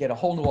and get a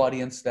whole new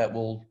audience that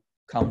will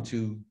come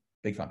to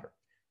Big Thunder.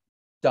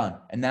 Done.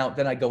 And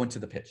then I go into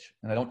the pitch,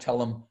 and I don't tell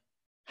them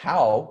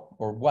how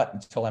or what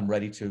until I'm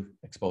ready to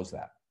expose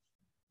that.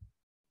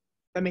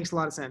 That makes a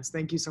lot of sense.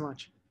 Thank you so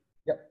much.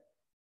 Yep.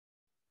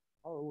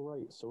 All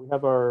right. So we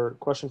have our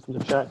question from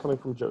the chat coming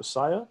from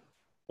Josiah,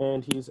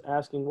 and he's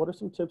asking, what are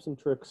some tips and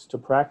tricks to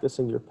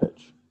practicing your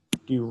pitch?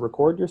 Do you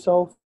record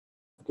yourself,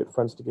 get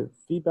friends to give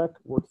feedback,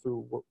 work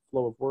through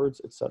flow of words,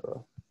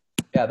 etc.?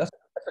 Yeah, that's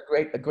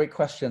a great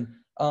question.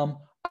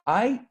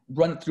 I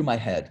run it through my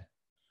head,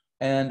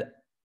 and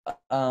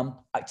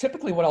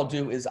typically what I'll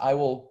do is I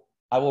will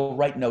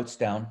write notes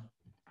down.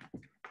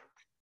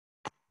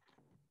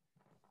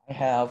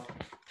 I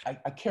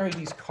carry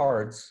these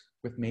cards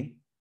with me.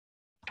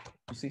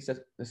 You see, it says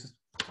this is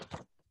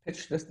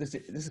pitch. This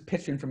is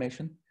pitch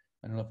information.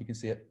 I don't know if you can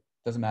see it.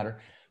 Doesn't matter.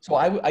 So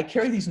I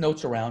carry these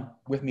notes around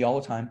with me all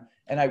the time,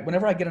 and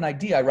whenever I get an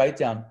idea, I write it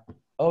down.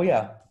 Oh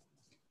yeah,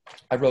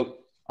 I wrote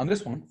on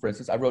this one, for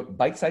instance. I wrote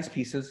bite-sized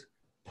pieces,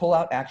 pull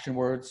out action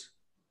words,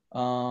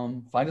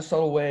 find a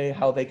subtle way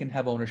how they can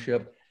have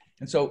ownership,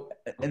 and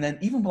then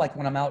even like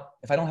when I'm out,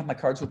 if I don't have my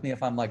cards with me,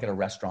 if I'm like at a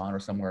restaurant or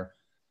somewhere.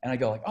 And I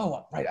go like,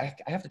 oh, right, I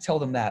have to tell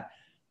them that.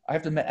 I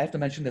have to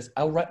mention this.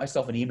 I'll write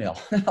myself an email.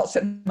 I'll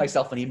send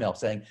myself an email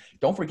saying,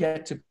 don't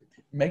forget to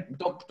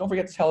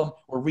tell them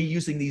we're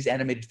reusing these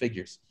animated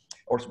figures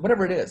or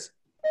whatever it is.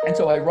 And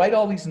so I write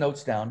all these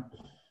notes down,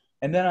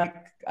 and then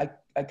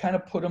I kind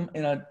of put them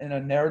in a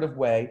narrative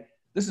way.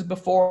 This is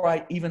before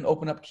I even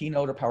open up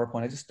Keynote or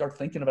PowerPoint. I just start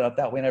thinking about it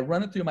that way, and I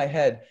run it through my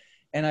head,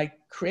 and I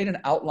create an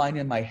outline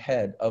in my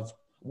head of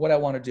what I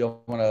want to do. I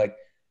want to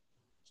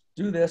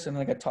do this, and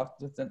then I talk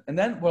to them. And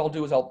then what I'll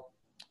do is I'll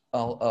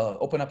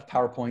open up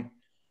PowerPoint.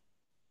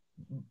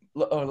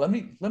 Let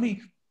me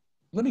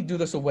do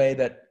this a way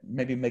that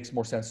maybe makes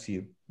more sense to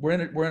you. We're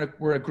in a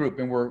group,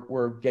 and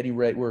we're getting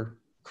ready. We're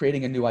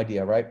creating a new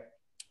idea, right?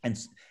 And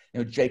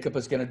Jacob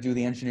is going to do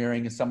the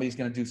engineering, and somebody's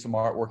going to do some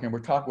artwork, and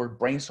we're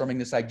brainstorming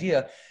this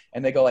idea.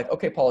 And they go like,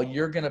 okay, Paul,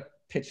 you're going to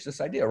pitch this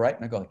idea, right?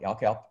 And I go like, yeah,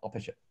 okay, I'll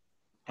pitch it.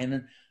 And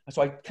then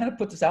so I kind of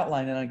put this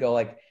outline, and I go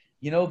like,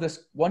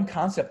 this one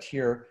concept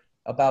here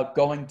about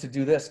going to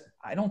do this,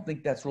 I don't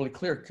think that's really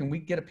clear. Can we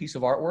get a piece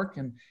of artwork?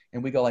 And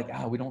we go like,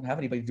 we don't have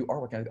anybody to do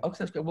artwork. And I go, okay,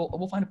 that's good.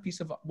 We'll find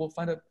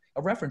a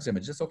reference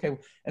image. That's okay.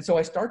 And so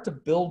I start to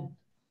build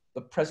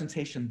the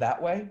presentation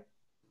that way.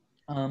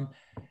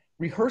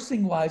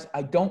 Rehearsing wise,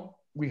 I don't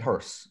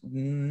rehearse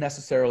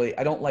necessarily.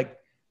 I don't like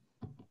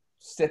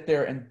sit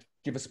there and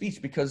give a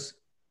speech because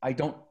I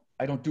don't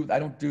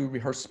do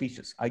rehearsed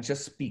speeches. I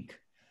just speak.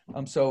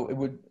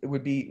 So it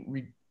would be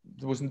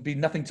there would be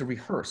nothing to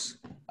rehearse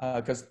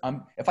because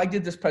if I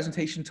did this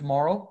presentation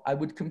tomorrow, I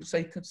would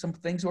say some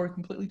things were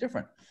completely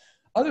different.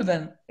 Other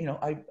than,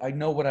 I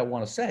know what I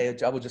want to say.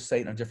 I would just say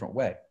it in a different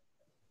way.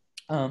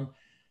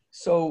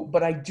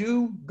 But I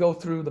do go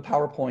through the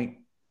PowerPoint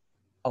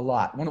a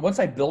lot. Once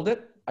I build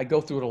it, I go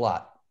through it a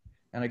lot.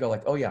 And I go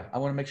like, oh yeah, I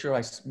want to make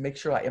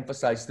sure I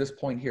emphasize this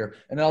point here.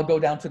 And then I'll go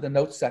down to the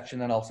notes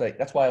section and I'll say,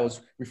 that's why I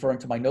was referring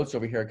to my notes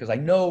over here, because I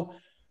know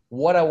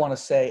what I want to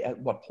say at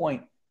what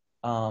point.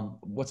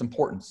 What's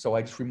important. So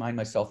I just remind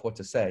myself what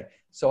to say.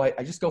 So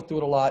I just go through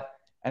it a lot,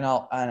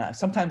 and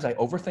sometimes I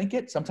overthink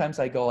it. Sometimes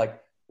I go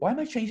like, why am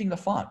I changing the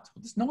font?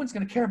 No one's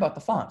going to care about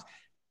the font.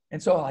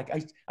 And so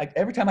like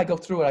every time I go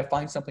through it, I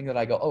find something that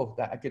I go, oh,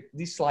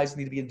 these slides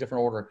need to be in a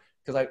different order.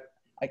 Because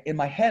in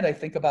my head, I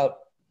think about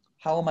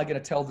how am I going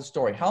to tell the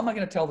story? How am I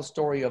going to tell the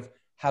story of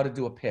how to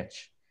do a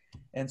pitch?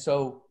 And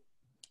so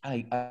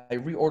I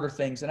reorder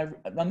things. And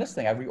on this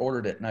thing, I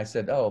reordered it. And I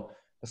said, oh,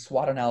 the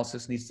SWOT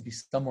analysis needs to be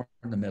somewhere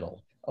in the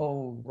middle.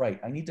 Oh, right.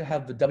 I need to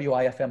have the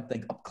WIFM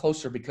thing up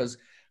closer because,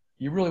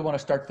 you really want to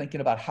start thinking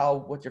about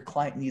what your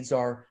client needs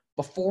are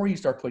before you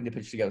start putting the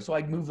pitch together. So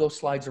I move those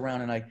slides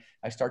around and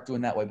I start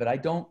doing that way, but I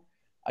don't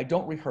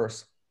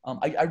rehearse.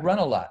 I run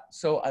a lot.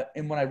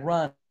 And when I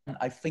run,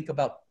 I think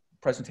about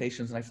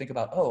presentations and I think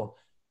about,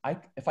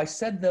 if I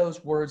said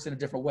those words in a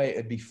different way,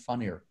 it'd be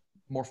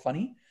more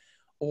funny,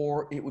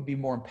 or it would be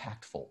more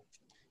impactful.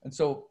 And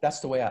so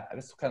that's kind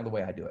of the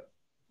way I do it.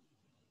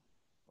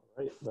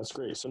 All right, that's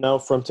great. So now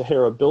from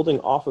Tahira, building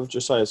off of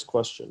Josiah's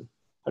question,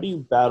 how do you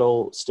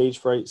battle stage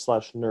fright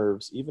 /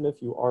 nerves, even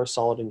if you are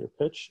solid in your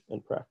pitch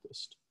and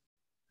practiced?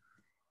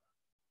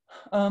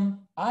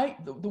 I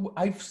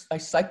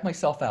psych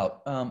myself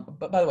out.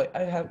 But by the way,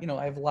 I have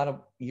a lot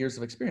of years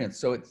of experience,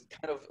 so it's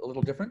kind of a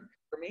little different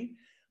for me.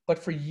 But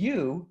for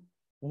you,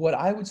 what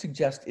I would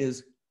suggest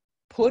is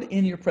put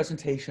in your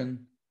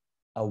presentation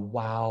a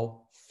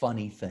wow,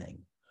 funny thing,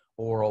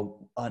 or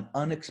an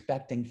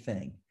unexpected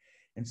thing.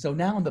 And so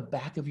now in the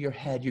back of your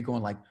head, you're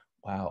going like,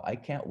 wow, I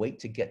can't wait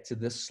to get to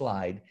this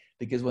slide,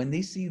 because when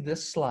they see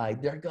this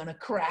slide, they're gonna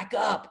crack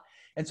up.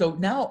 And so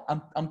now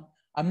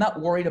I'm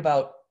not worried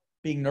about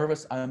being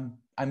nervous. I'm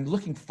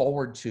looking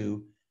forward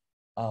to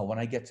when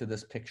I get to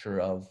this picture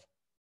of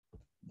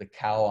the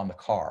cow on the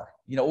car,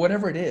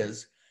 whatever it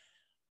is,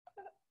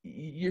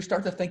 you're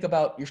starting to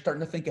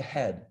think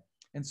ahead.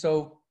 And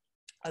so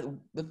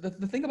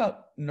the thing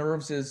about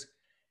nerves is,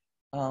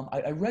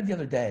 I read the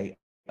other day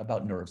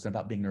about nerves and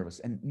about being nervous,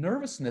 and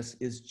nervousness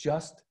is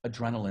just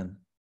adrenaline.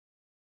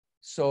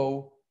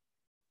 So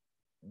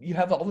you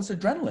have all this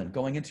adrenaline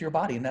going into your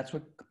body, and that's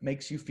what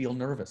makes you feel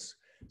nervous.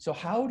 So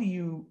how do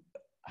you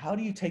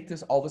take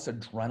all this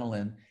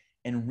adrenaline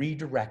and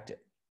redirect it?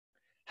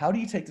 How do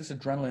you take this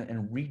adrenaline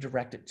and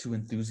redirect it to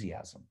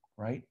enthusiasm,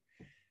 right?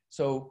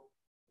 So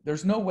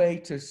there's no way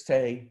to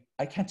say,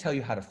 I can't tell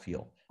you how to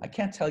feel. I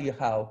can't tell you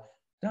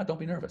no, don't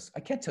be nervous. I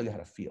can't tell you how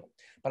to feel,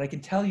 but I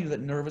can tell you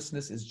that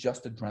nervousness is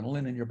just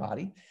adrenaline in your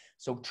body.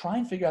 So try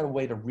and figure out a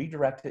way to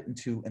redirect it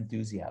into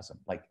enthusiasm.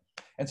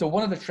 And so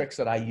one of the tricks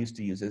that I used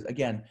to use is,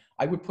 again,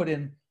 I would put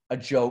in a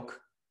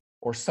joke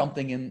or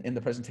something in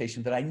the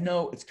presentation that I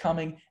know it's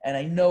coming, and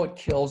I know it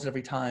kills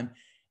every time,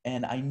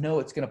 and I know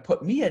it's going to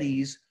put me at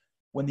ease.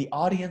 When the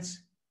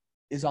audience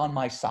is on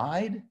my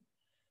side,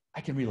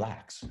 I can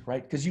relax,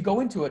 right? Because you go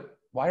into it,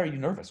 why are you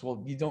nervous?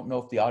 Well, you don't know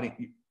if the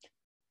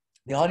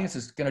audience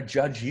is going to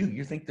judge you.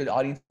 You think the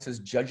audience is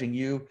judging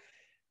you.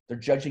 They're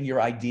judging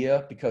your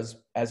idea, because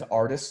as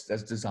artists,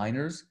 as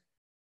designers,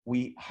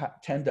 we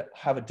tend to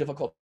have a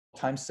difficult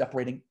time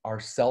separating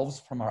ourselves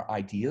from our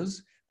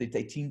ideas.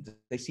 They seem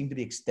to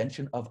be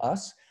extension of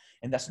us,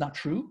 and that's not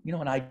true.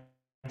 An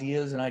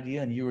idea is an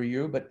idea, and you are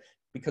you. But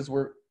because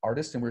we're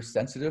artists and we're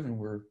sensitive and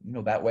we're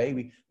that way,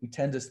 we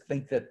tend to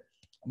think that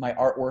my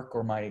artwork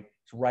or my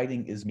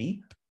writing is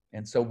me,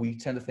 and so we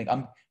tend to think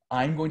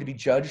I'm going to be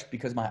judged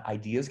because my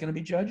idea is going to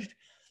be judged.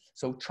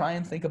 So try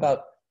and think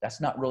about that's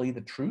not really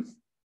the truth,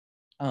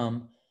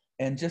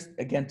 and just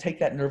again take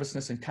that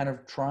nervousness and kind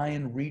of try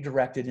and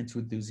redirect it into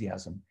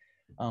enthusiasm.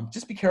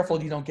 Just be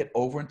careful you don't get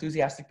over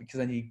enthusiastic, because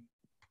then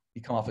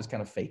you come off as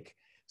kind of fake.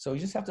 So you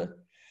just have to,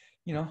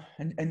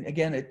 and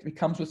again, it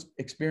comes with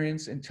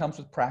experience and comes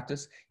with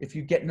practice. If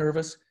you get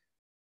nervous,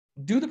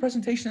 do the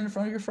presentation in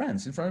front of your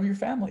friends, in front of your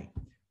family.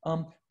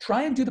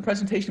 Try and do the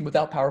presentation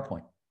without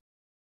PowerPoint.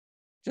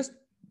 Just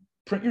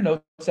print your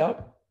notes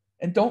out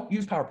and don't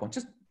use PowerPoint.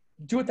 Just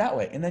do it that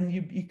way. And then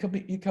you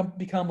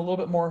become a little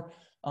bit more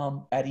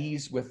at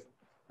ease with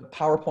the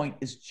PowerPoint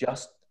is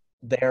just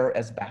there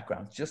as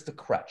background, just a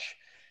crutch.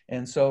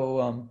 And so,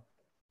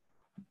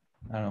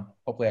 I don't know,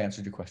 hopefully I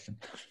answered your question.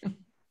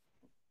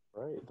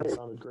 Right, that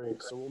sounded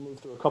great. So we'll move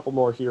through a couple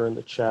more here in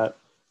the chat.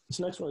 This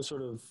next one is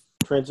sort of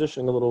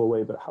transitioning a little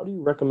away, but how do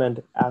you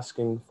recommend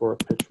asking for a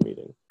pitch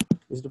meeting?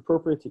 Is it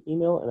appropriate to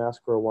email and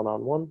ask for a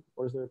one-on-one,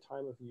 or is there a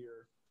time of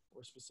year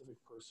or a specific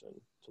person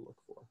to look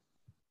for?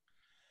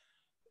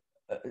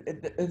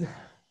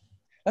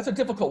 That's a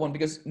difficult one,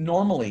 because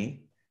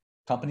normally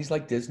companies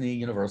like Disney,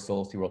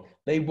 Universal, SeaWorld,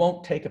 they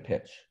won't take a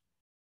pitch.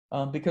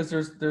 Because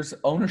there's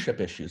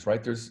ownership issues,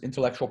 right? There's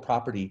intellectual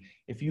property.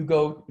 If you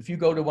go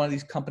to one of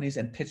these companies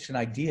and pitch an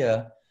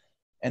idea,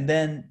 and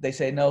then they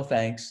say no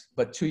thanks,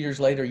 but 2 years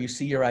later you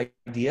see your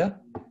idea,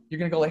 you're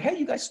gonna go like, hey,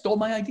 you guys stole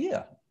my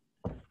idea.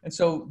 And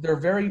so they're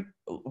very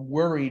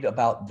worried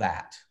about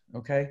that.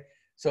 Okay,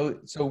 so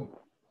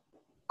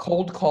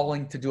cold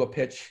calling to do a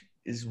pitch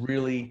is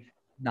really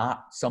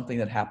not something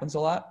that happens a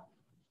lot.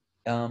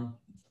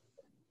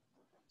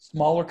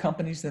 Smaller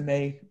companies, they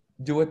may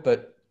do it,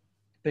 but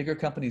bigger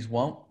companies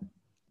won't.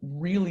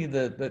 Really,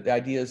 the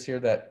idea is here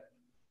that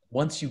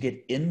once you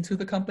get into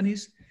the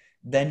companies,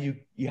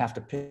 then you have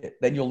to pitch.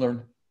 Then you'll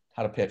learn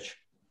how to pitch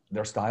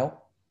their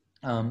style.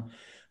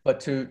 But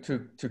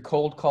to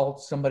cold call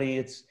somebody,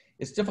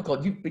 it's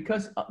difficult.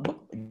 Because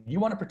you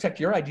want to protect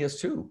your ideas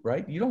too,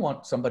 right? You don't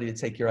want somebody to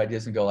take your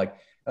ideas and go like,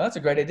 oh, "That's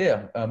a great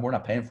idea. We're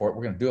not paying for it.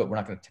 We're going to do it. We're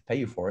not going to pay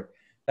you for it."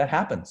 That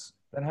happens.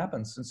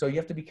 And so you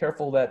have to be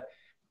careful that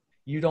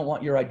you don't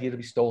want your idea to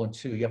be stolen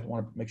too. You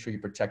want to make sure you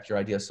protect your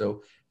idea.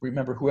 So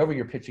remember, whoever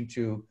you're pitching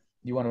to,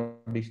 you want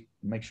to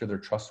make sure they're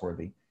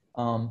trustworthy.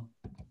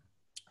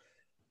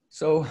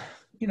 So,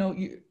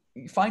 you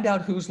find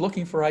out who's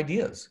looking for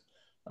ideas.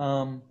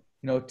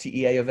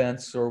 TEA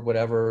events or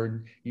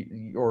whatever,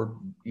 or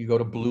you go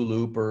to Blue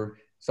Loop, or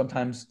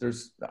sometimes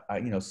there's,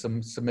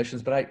 some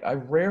submissions, but I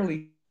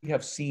rarely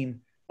have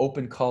seen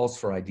open calls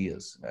for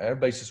ideas.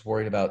 Everybody's just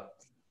worried about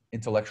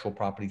intellectual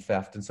property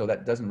theft. And so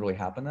that doesn't really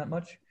happen that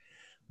much.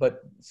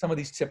 But some of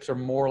these tips are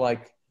more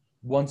like,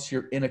 once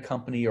you're in a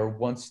company or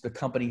once the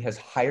company has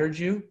hired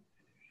you,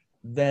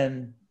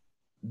 then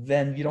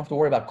you don't have to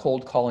worry about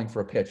cold calling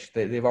for a pitch.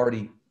 They've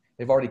already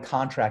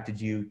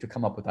contracted you to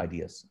come up with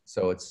ideas.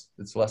 So it's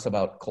less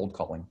about cold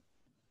calling.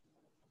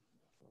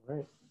 All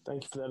right.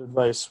 Thank you for that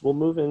advice. We'll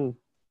move in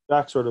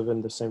back sort of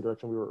in the same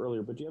direction we were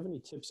earlier, but do you have any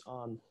tips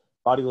on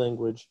body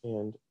language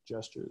and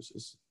gestures?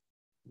 Is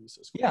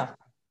Lisa's question.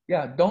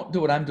 Yeah. Don't do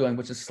what I'm doing,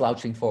 which is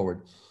slouching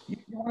forward. You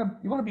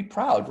want to be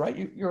proud, right?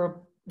 You're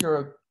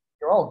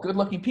all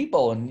good-looking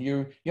people, and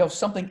you have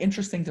something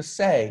interesting to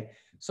say.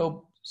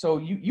 So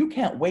you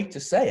can't wait to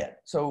say it.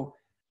 So,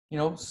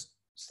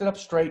 sit up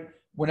straight.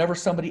 Whenever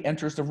somebody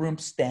enters the room,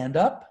 stand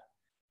up,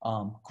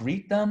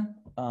 greet them,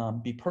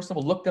 be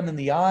personable, look them in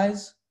the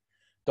eyes.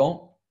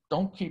 Don't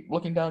keep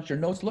looking down at your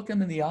notes, look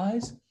them in the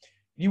eyes.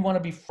 You want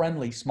to be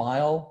friendly,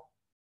 smile.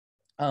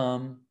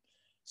 Make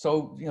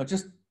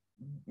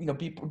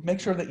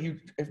sure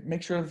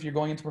if you're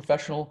going into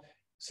professional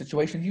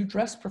situation, you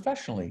dress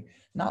professionally,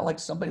 not like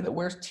somebody that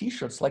wears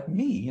t-shirts like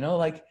me,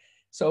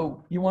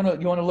 so you want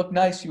to look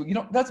nice.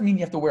 Doesn't mean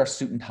you have to wear a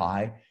suit and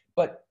tie,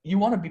 but you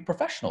want to be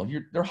professional.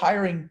 They're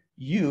hiring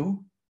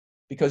you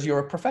because you're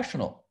a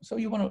professional. So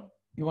you want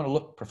to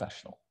look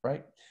professional,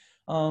 right?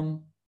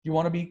 You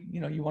want to be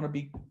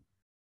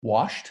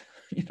washed.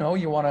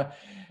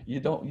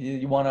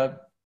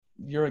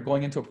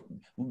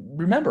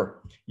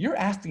 Remember, you're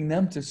asking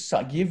them to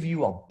give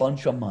you a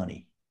bunch of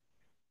money.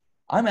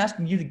 I'm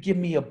asking you to give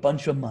me a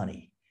bunch of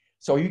money.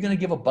 So are you going to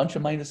give a bunch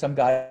of money to some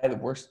guy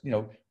that wears,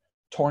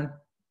 torn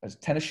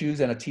tennis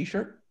shoes and a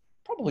t-shirt?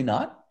 Probably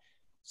not.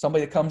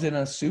 Somebody that comes in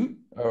a suit,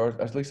 or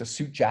at least a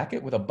suit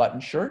jacket with a button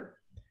shirt,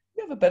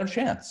 you have a better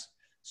chance.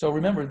 So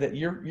remember that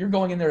you're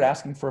going in there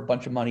asking for a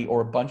bunch of money,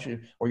 or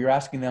you're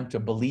asking them to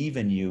believe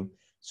in you.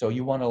 So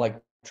you want to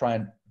try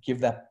and give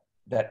that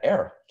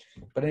air.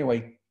 But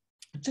anyway,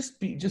 just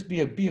be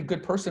a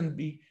good person.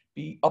 Be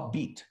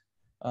upbeat.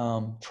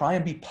 Try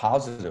and be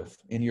positive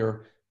in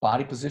your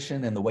body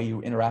position and the way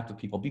you interact with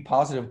people. Be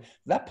positive.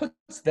 That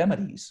puts them at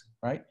ease,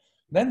 right?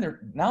 Then they're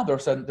not all of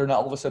a sudden they're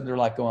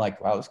going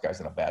wow, this guy's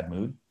in a bad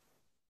mood.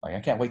 I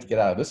can't wait to get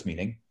out of this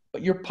meeting.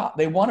 But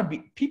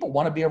people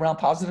want to be around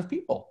positive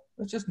people.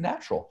 It's just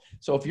natural.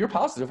 So if you're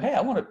positive, hey,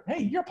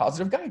 you're a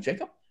positive guy,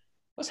 Jacob.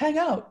 Let's hang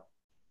out.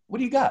 What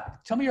do you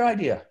got? Tell me your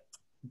idea.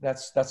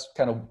 That's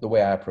kind of the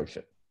way I approach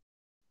it.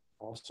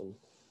 Awesome.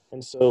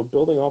 And so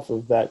building off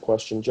of that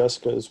question,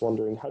 Jessica is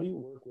wondering, how do you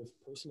work with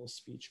personal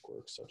speech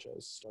quirks such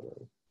as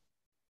stuttering?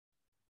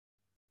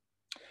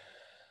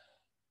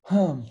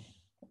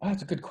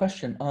 That's a good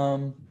question.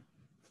 I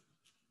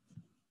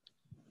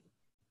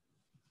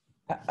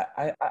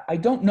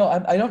don't know.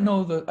 I don't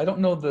know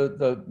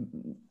the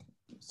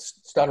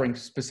stuttering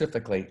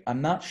specifically.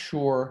 I'm not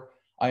sure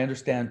I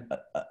understand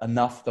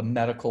enough the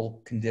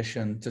medical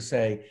condition to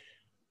say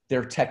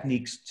there are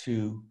techniques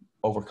to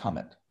overcome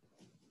it.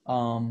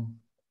 I'm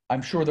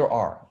sure there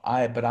are,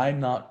 but I'm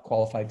not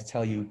qualified to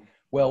tell you,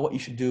 well, what you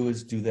should do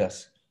is do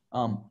this.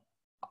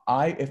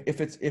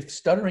 If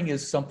stuttering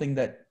is something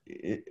that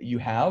you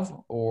have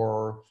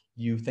or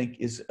you think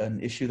is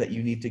an issue that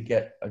you need to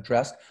get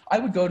addressed, I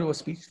would go to a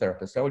speech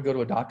therapist. I would go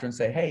to a doctor and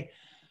say, hey,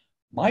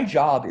 my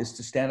job is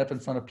to stand up in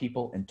front of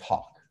people and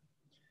talk.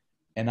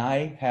 And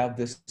I have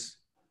this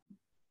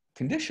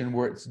condition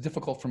where it's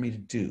difficult for me to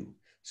do.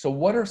 So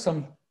what are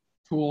some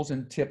tools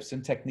and tips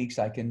and techniques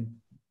I can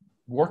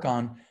work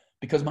on,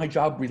 because my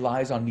job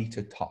relies on me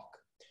to talk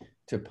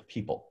to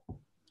people.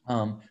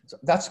 So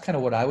that's kind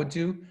of what I would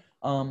do.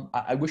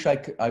 I wish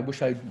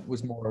I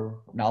was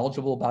more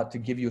knowledgeable about to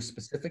give you a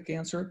specific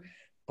answer,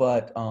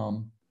 but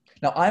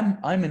now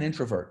I'm an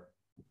introvert.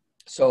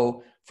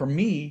 So for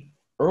me,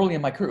 early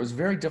in my career, it was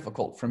very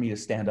difficult for me to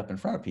stand up in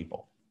front of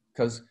people,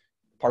 because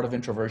part of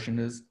introversion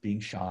is being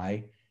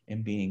shy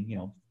and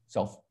being,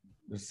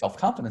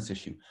 self-confidence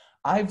issue.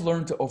 I've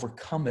learned to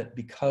overcome it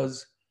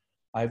because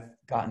I've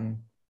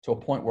gotten to a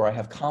point where I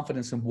have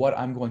confidence in what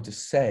I'm going to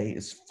say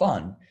is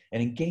fun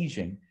and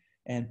engaging,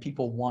 and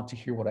people want to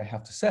hear what I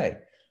have to say.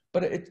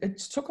 But it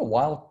took a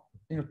while.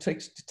 It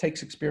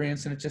takes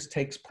experience, and it just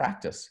takes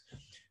practice.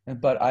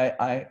 But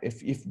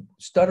if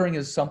stuttering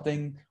is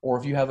something, or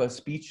if you have a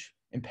speech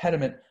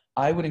impediment,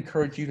 I would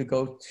encourage you to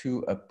go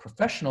to a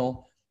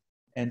professional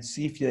and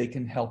see if they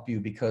can help you,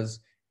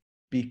 because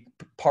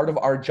part of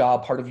our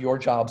job, part of your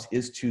jobs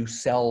is to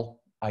sell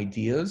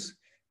ideas,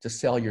 to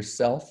sell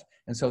yourself.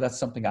 And so that's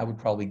something I would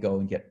probably go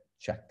and get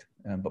checked,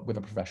 but with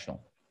a professional.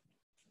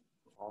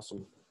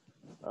 Awesome.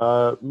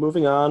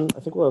 Moving on, I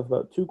think we'll have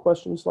about 2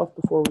 questions left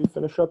before we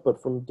finish up,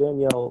 but from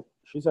Danielle,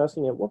 she's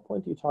asking, at what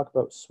point do you talk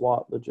about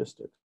SWOT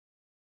logistics?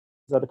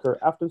 Does that occur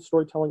after the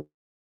storytelling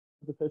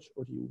the pitch,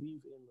 or do you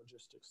weave in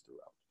logistics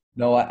throughout?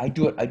 No, I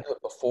do it. I do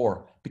it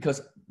before,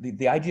 because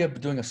the idea of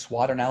doing a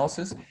SWOT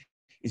analysis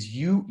is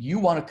you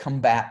want to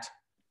combat.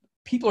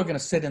 People are going to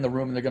sit in the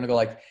room and they're going to go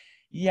like,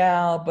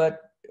 yeah, but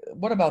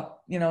what about,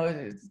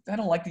 I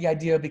don't like the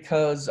idea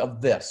because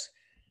of this.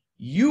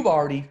 You've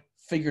already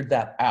figured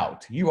that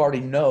out. You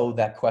already know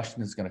that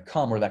question is going to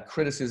come or that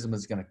criticism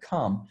is going to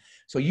come.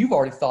 So you've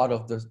already thought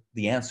of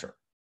the answer,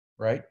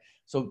 right?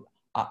 So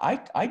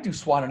I do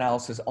SWOT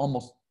analysis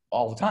almost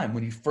all the time.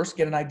 When you first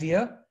get an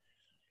idea,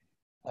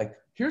 like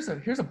here's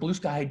a blue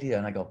sky idea,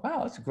 and I go,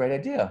 wow, that's a great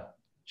idea.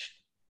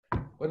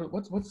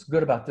 What's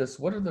good about this?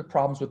 What are the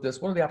problems with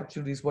this? What are the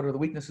opportunities? What are the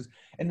weaknesses?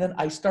 And then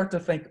I start to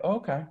think, oh,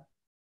 okay.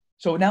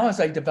 So now as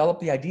I develop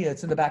the idea,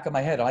 it's in the back of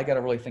my head. I got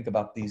to really think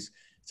about these.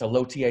 It's a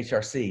low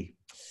THRC.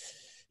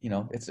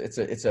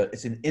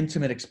 It's an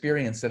intimate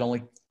experience that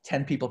only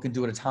 10 people can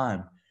do at a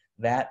time.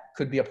 That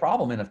could be a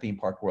problem in a theme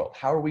park world.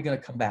 How are we going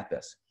to combat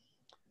this?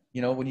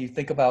 When you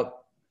think about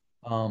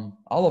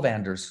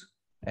Ollivanders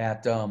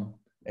at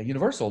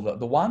Universal,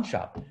 the wand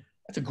shop,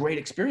 that's a great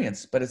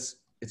experience, but it's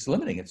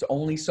limiting. It's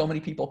only so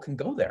many people can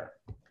go there.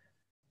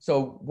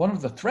 So one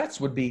of the threats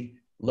would be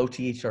low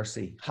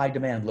THRC, high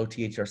demand, low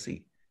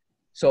THRC.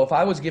 So if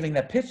I was giving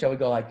that pitch, I would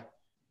go like,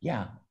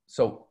 yeah,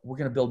 so we're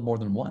going to build more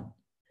than one.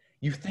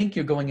 You think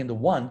you're going into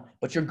one,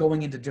 but you're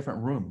going into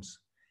different rooms.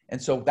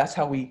 And so that's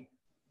how we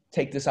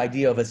take this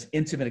idea of this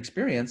intimate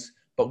experience,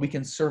 but we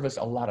can service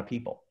a lot of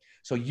people.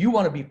 So you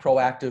want to be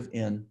proactive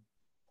in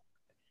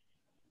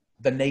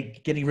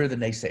getting rid of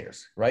the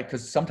naysayers, right?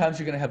 Because sometimes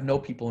you're going to have no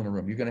people in a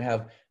room. You're going to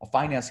have a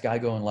finance guy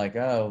going like,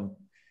 oh,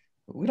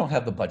 we don't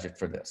have the budget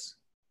for this.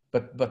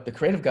 But the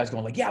creative guy's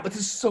going like, yeah, but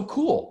this is so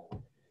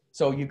cool.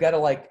 So you've got to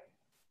like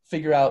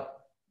figure out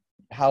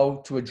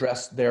how to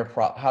address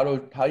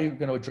how you're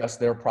going to address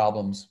their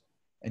problems.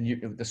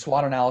 And the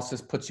SWOT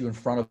analysis puts you in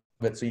front of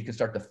it so you can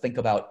start to think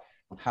about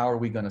how are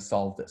we going to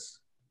solve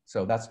this.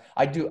 So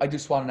I do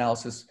SWOT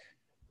analysis.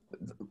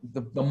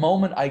 The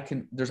moment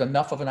there's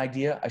enough of an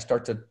idea, I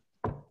start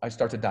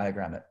to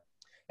diagram it.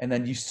 And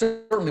then you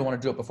certainly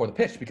want to do it before the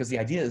pitch, because the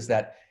idea is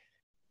that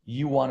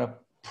you want to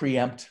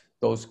preempt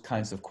those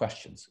kinds of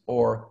questions.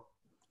 Or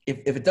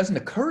if it doesn't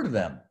occur to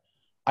them,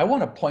 I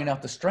want to point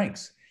out the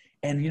strengths.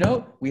 And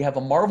we have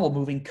a Marvel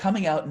movie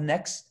coming out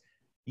next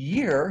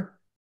year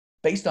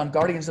based on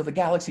Guardians of the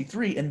Galaxy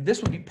 3, and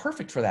this would be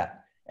perfect for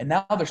that. And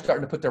now they're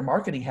starting to put their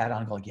marketing hat on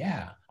and go like,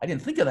 yeah, I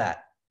didn't think of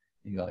that.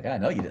 And you go, yeah, I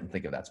know you didn't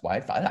think of that. That's why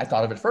I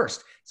thought of it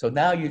first. So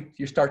now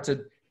you start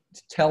to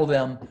tell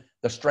them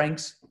the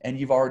strengths, and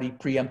you've already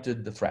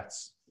preempted the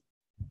threats.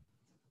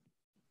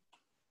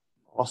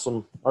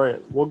 Awesome. All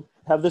right, we'll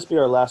have this be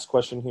our last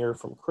question here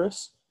from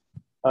Chris.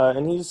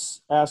 And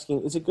he's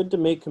asking, is it good to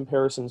make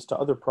comparisons to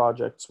other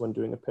projects when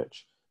doing a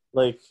pitch?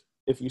 Like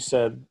if you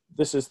said,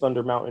 this is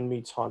Thunder Mountain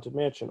meets Haunted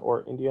Mansion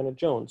or Indiana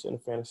Jones in a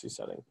fantasy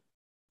setting.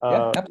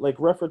 Like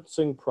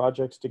referencing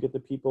projects to get the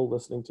people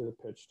listening to the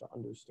pitch to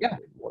understand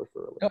it more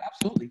thoroughly. No,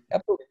 absolutely.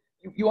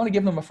 You want to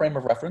give them a frame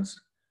of reference.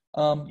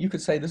 You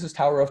could say this is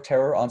Tower of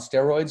Terror on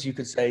steroids. You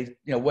could say,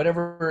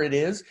 whatever it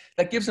is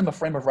that gives them a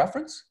frame of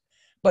reference.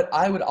 But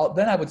I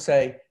would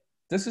say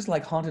this is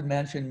like Haunted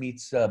Mansion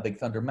meets Big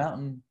Thunder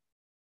Mountain,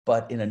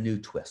 but in a new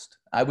twist.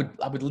 I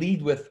would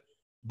lead with,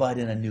 but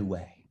in a new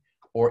way,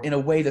 or in a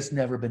way that's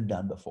never been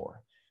done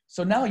before.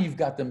 So now you've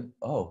got them.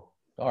 Oh,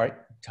 all right.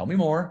 Tell me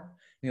more.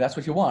 That's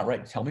what you want,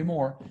 right? Tell me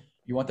more.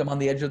 You want them on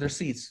the edge of their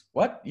seats.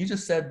 What? You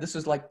just said this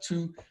is like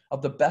 2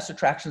 of the best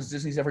attractions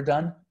Disney's ever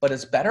done, but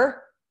it's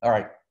better? All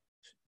right,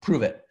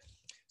 prove it.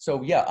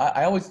 So yeah,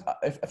 I always,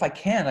 if I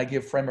can, I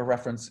give frame of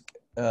reference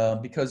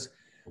because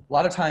a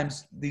lot of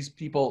times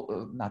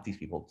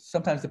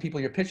sometimes the people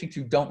you're pitching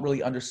to don't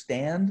really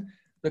understand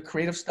the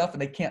creative stuff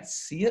and they can't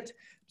see it.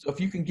 So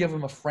if you can give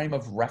them a frame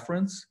of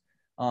reference,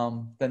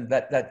 then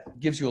that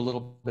gives you a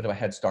little bit of a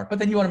head start. But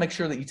then you want to make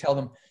sure that you tell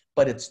them,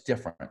 but it's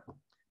different.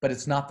 But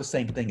it's not the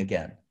same thing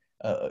again.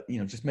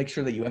 Just make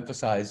sure that you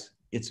emphasize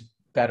it's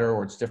better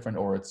or it's different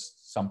or it's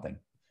something.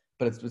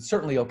 But it's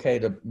certainly okay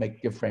to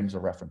give frames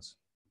of reference.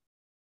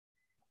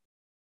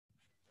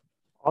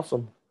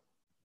 Awesome.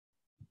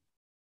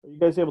 Are you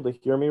guys able to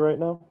hear me right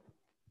now?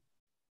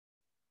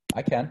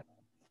 I can.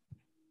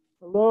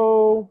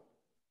 Hello?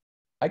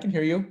 I can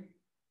hear you.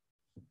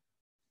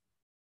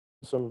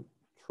 Some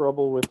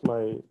trouble with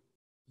my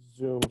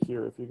Zoom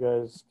here. If you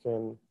guys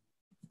can.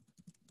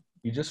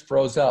 You just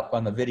froze up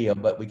on the video,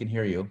 but we can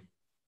hear you.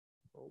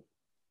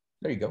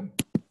 There you go.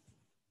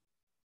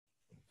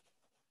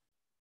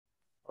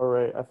 All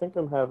right, I think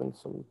I'm having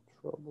some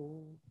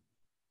trouble.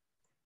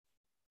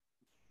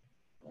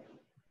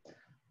 Do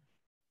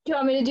you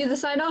want me to do the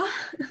sign off?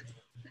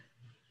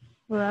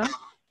 Well,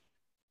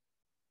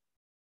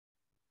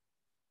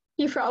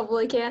 You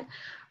probably can't.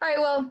 All right,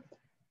 well,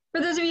 for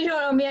those of you who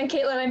don't know me, I'm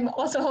Caitlin. I'm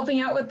also helping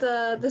out with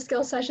the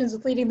skill sessions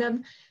with leading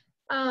them.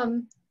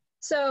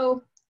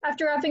 So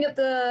after wrapping up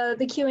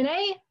the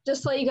Q&A,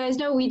 just to let you guys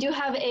know, we do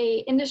have a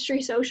industry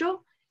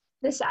social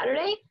this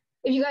Saturday.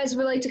 If you guys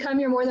would like to come,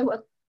 you're more than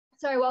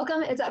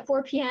welcome. It's at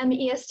 4 p.m.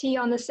 EST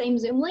on the same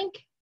Zoom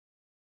link.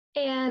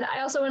 And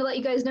I also want to let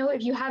you guys know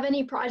if you have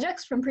any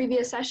projects from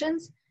previous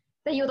sessions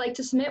that you would like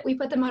to submit, we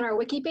put them on our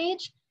wiki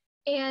page.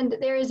 And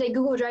there is a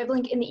Google Drive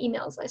link in the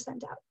emails I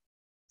sent out.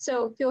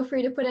 So feel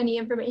free to put any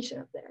information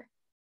up there.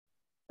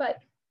 But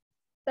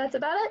that's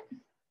about it.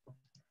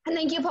 And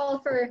thank you, Paul,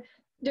 for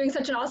doing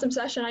such an awesome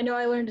session. I know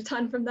I learned a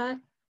ton from that.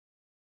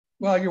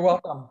 Well, you're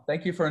welcome.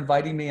 Thank you for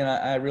inviting me, and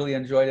I really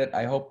enjoyed it.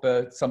 I hope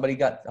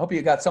hope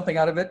you got something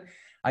out of it.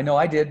 I know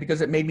I did,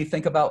 because it made me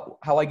think about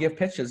how I give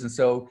pitches. And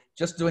so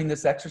just doing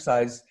this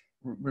exercise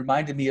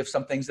reminded me of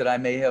some things that I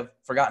may have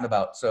forgotten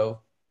about.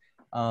 So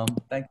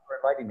thank you for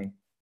inviting me.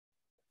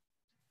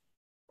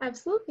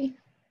 Absolutely.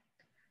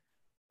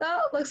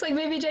 Well, looks like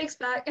maybe Jake's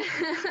back.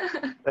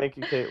 Thank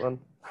you, Caitlin.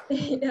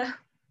 Yeah.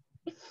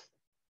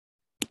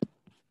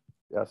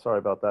 Yeah, sorry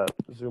about that.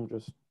 Zoom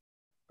just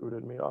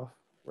booted me off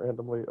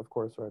randomly, of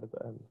course, right at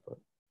the end. But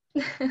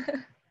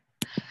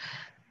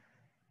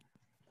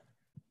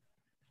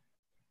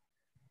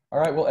All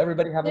right. Well,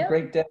 everybody have a Yep.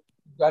 great day.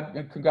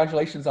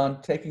 Congratulations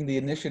on taking the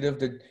initiative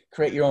to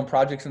create your own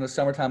projects in the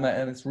summertime.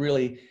 And it's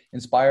really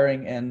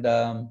inspiring. And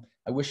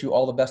I wish you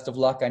all the best of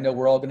luck. I know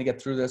we're all going to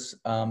get through this.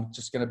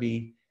 It's going to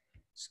be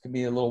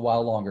a little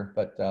while longer,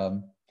 but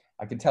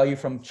I can tell you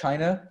from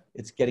China,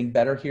 it's getting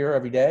better here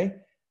every day.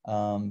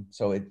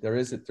 So there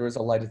is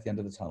a light at the end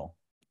of the tunnel.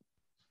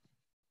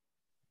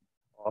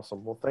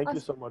 awesome. Well, thank you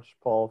so much,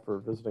 Paul, for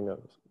visiting us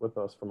with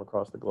us from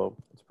across the globe.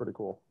 It's pretty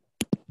cool.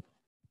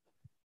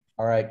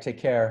 All right. Take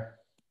care.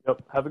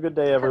 Yep. Have a good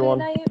day, everyone.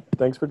 Have a good night.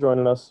 Thanks for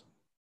joining us.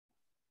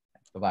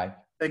 Bye-bye.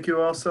 Thank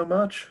you all so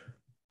much.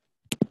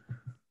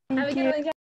 Have a good one, guys.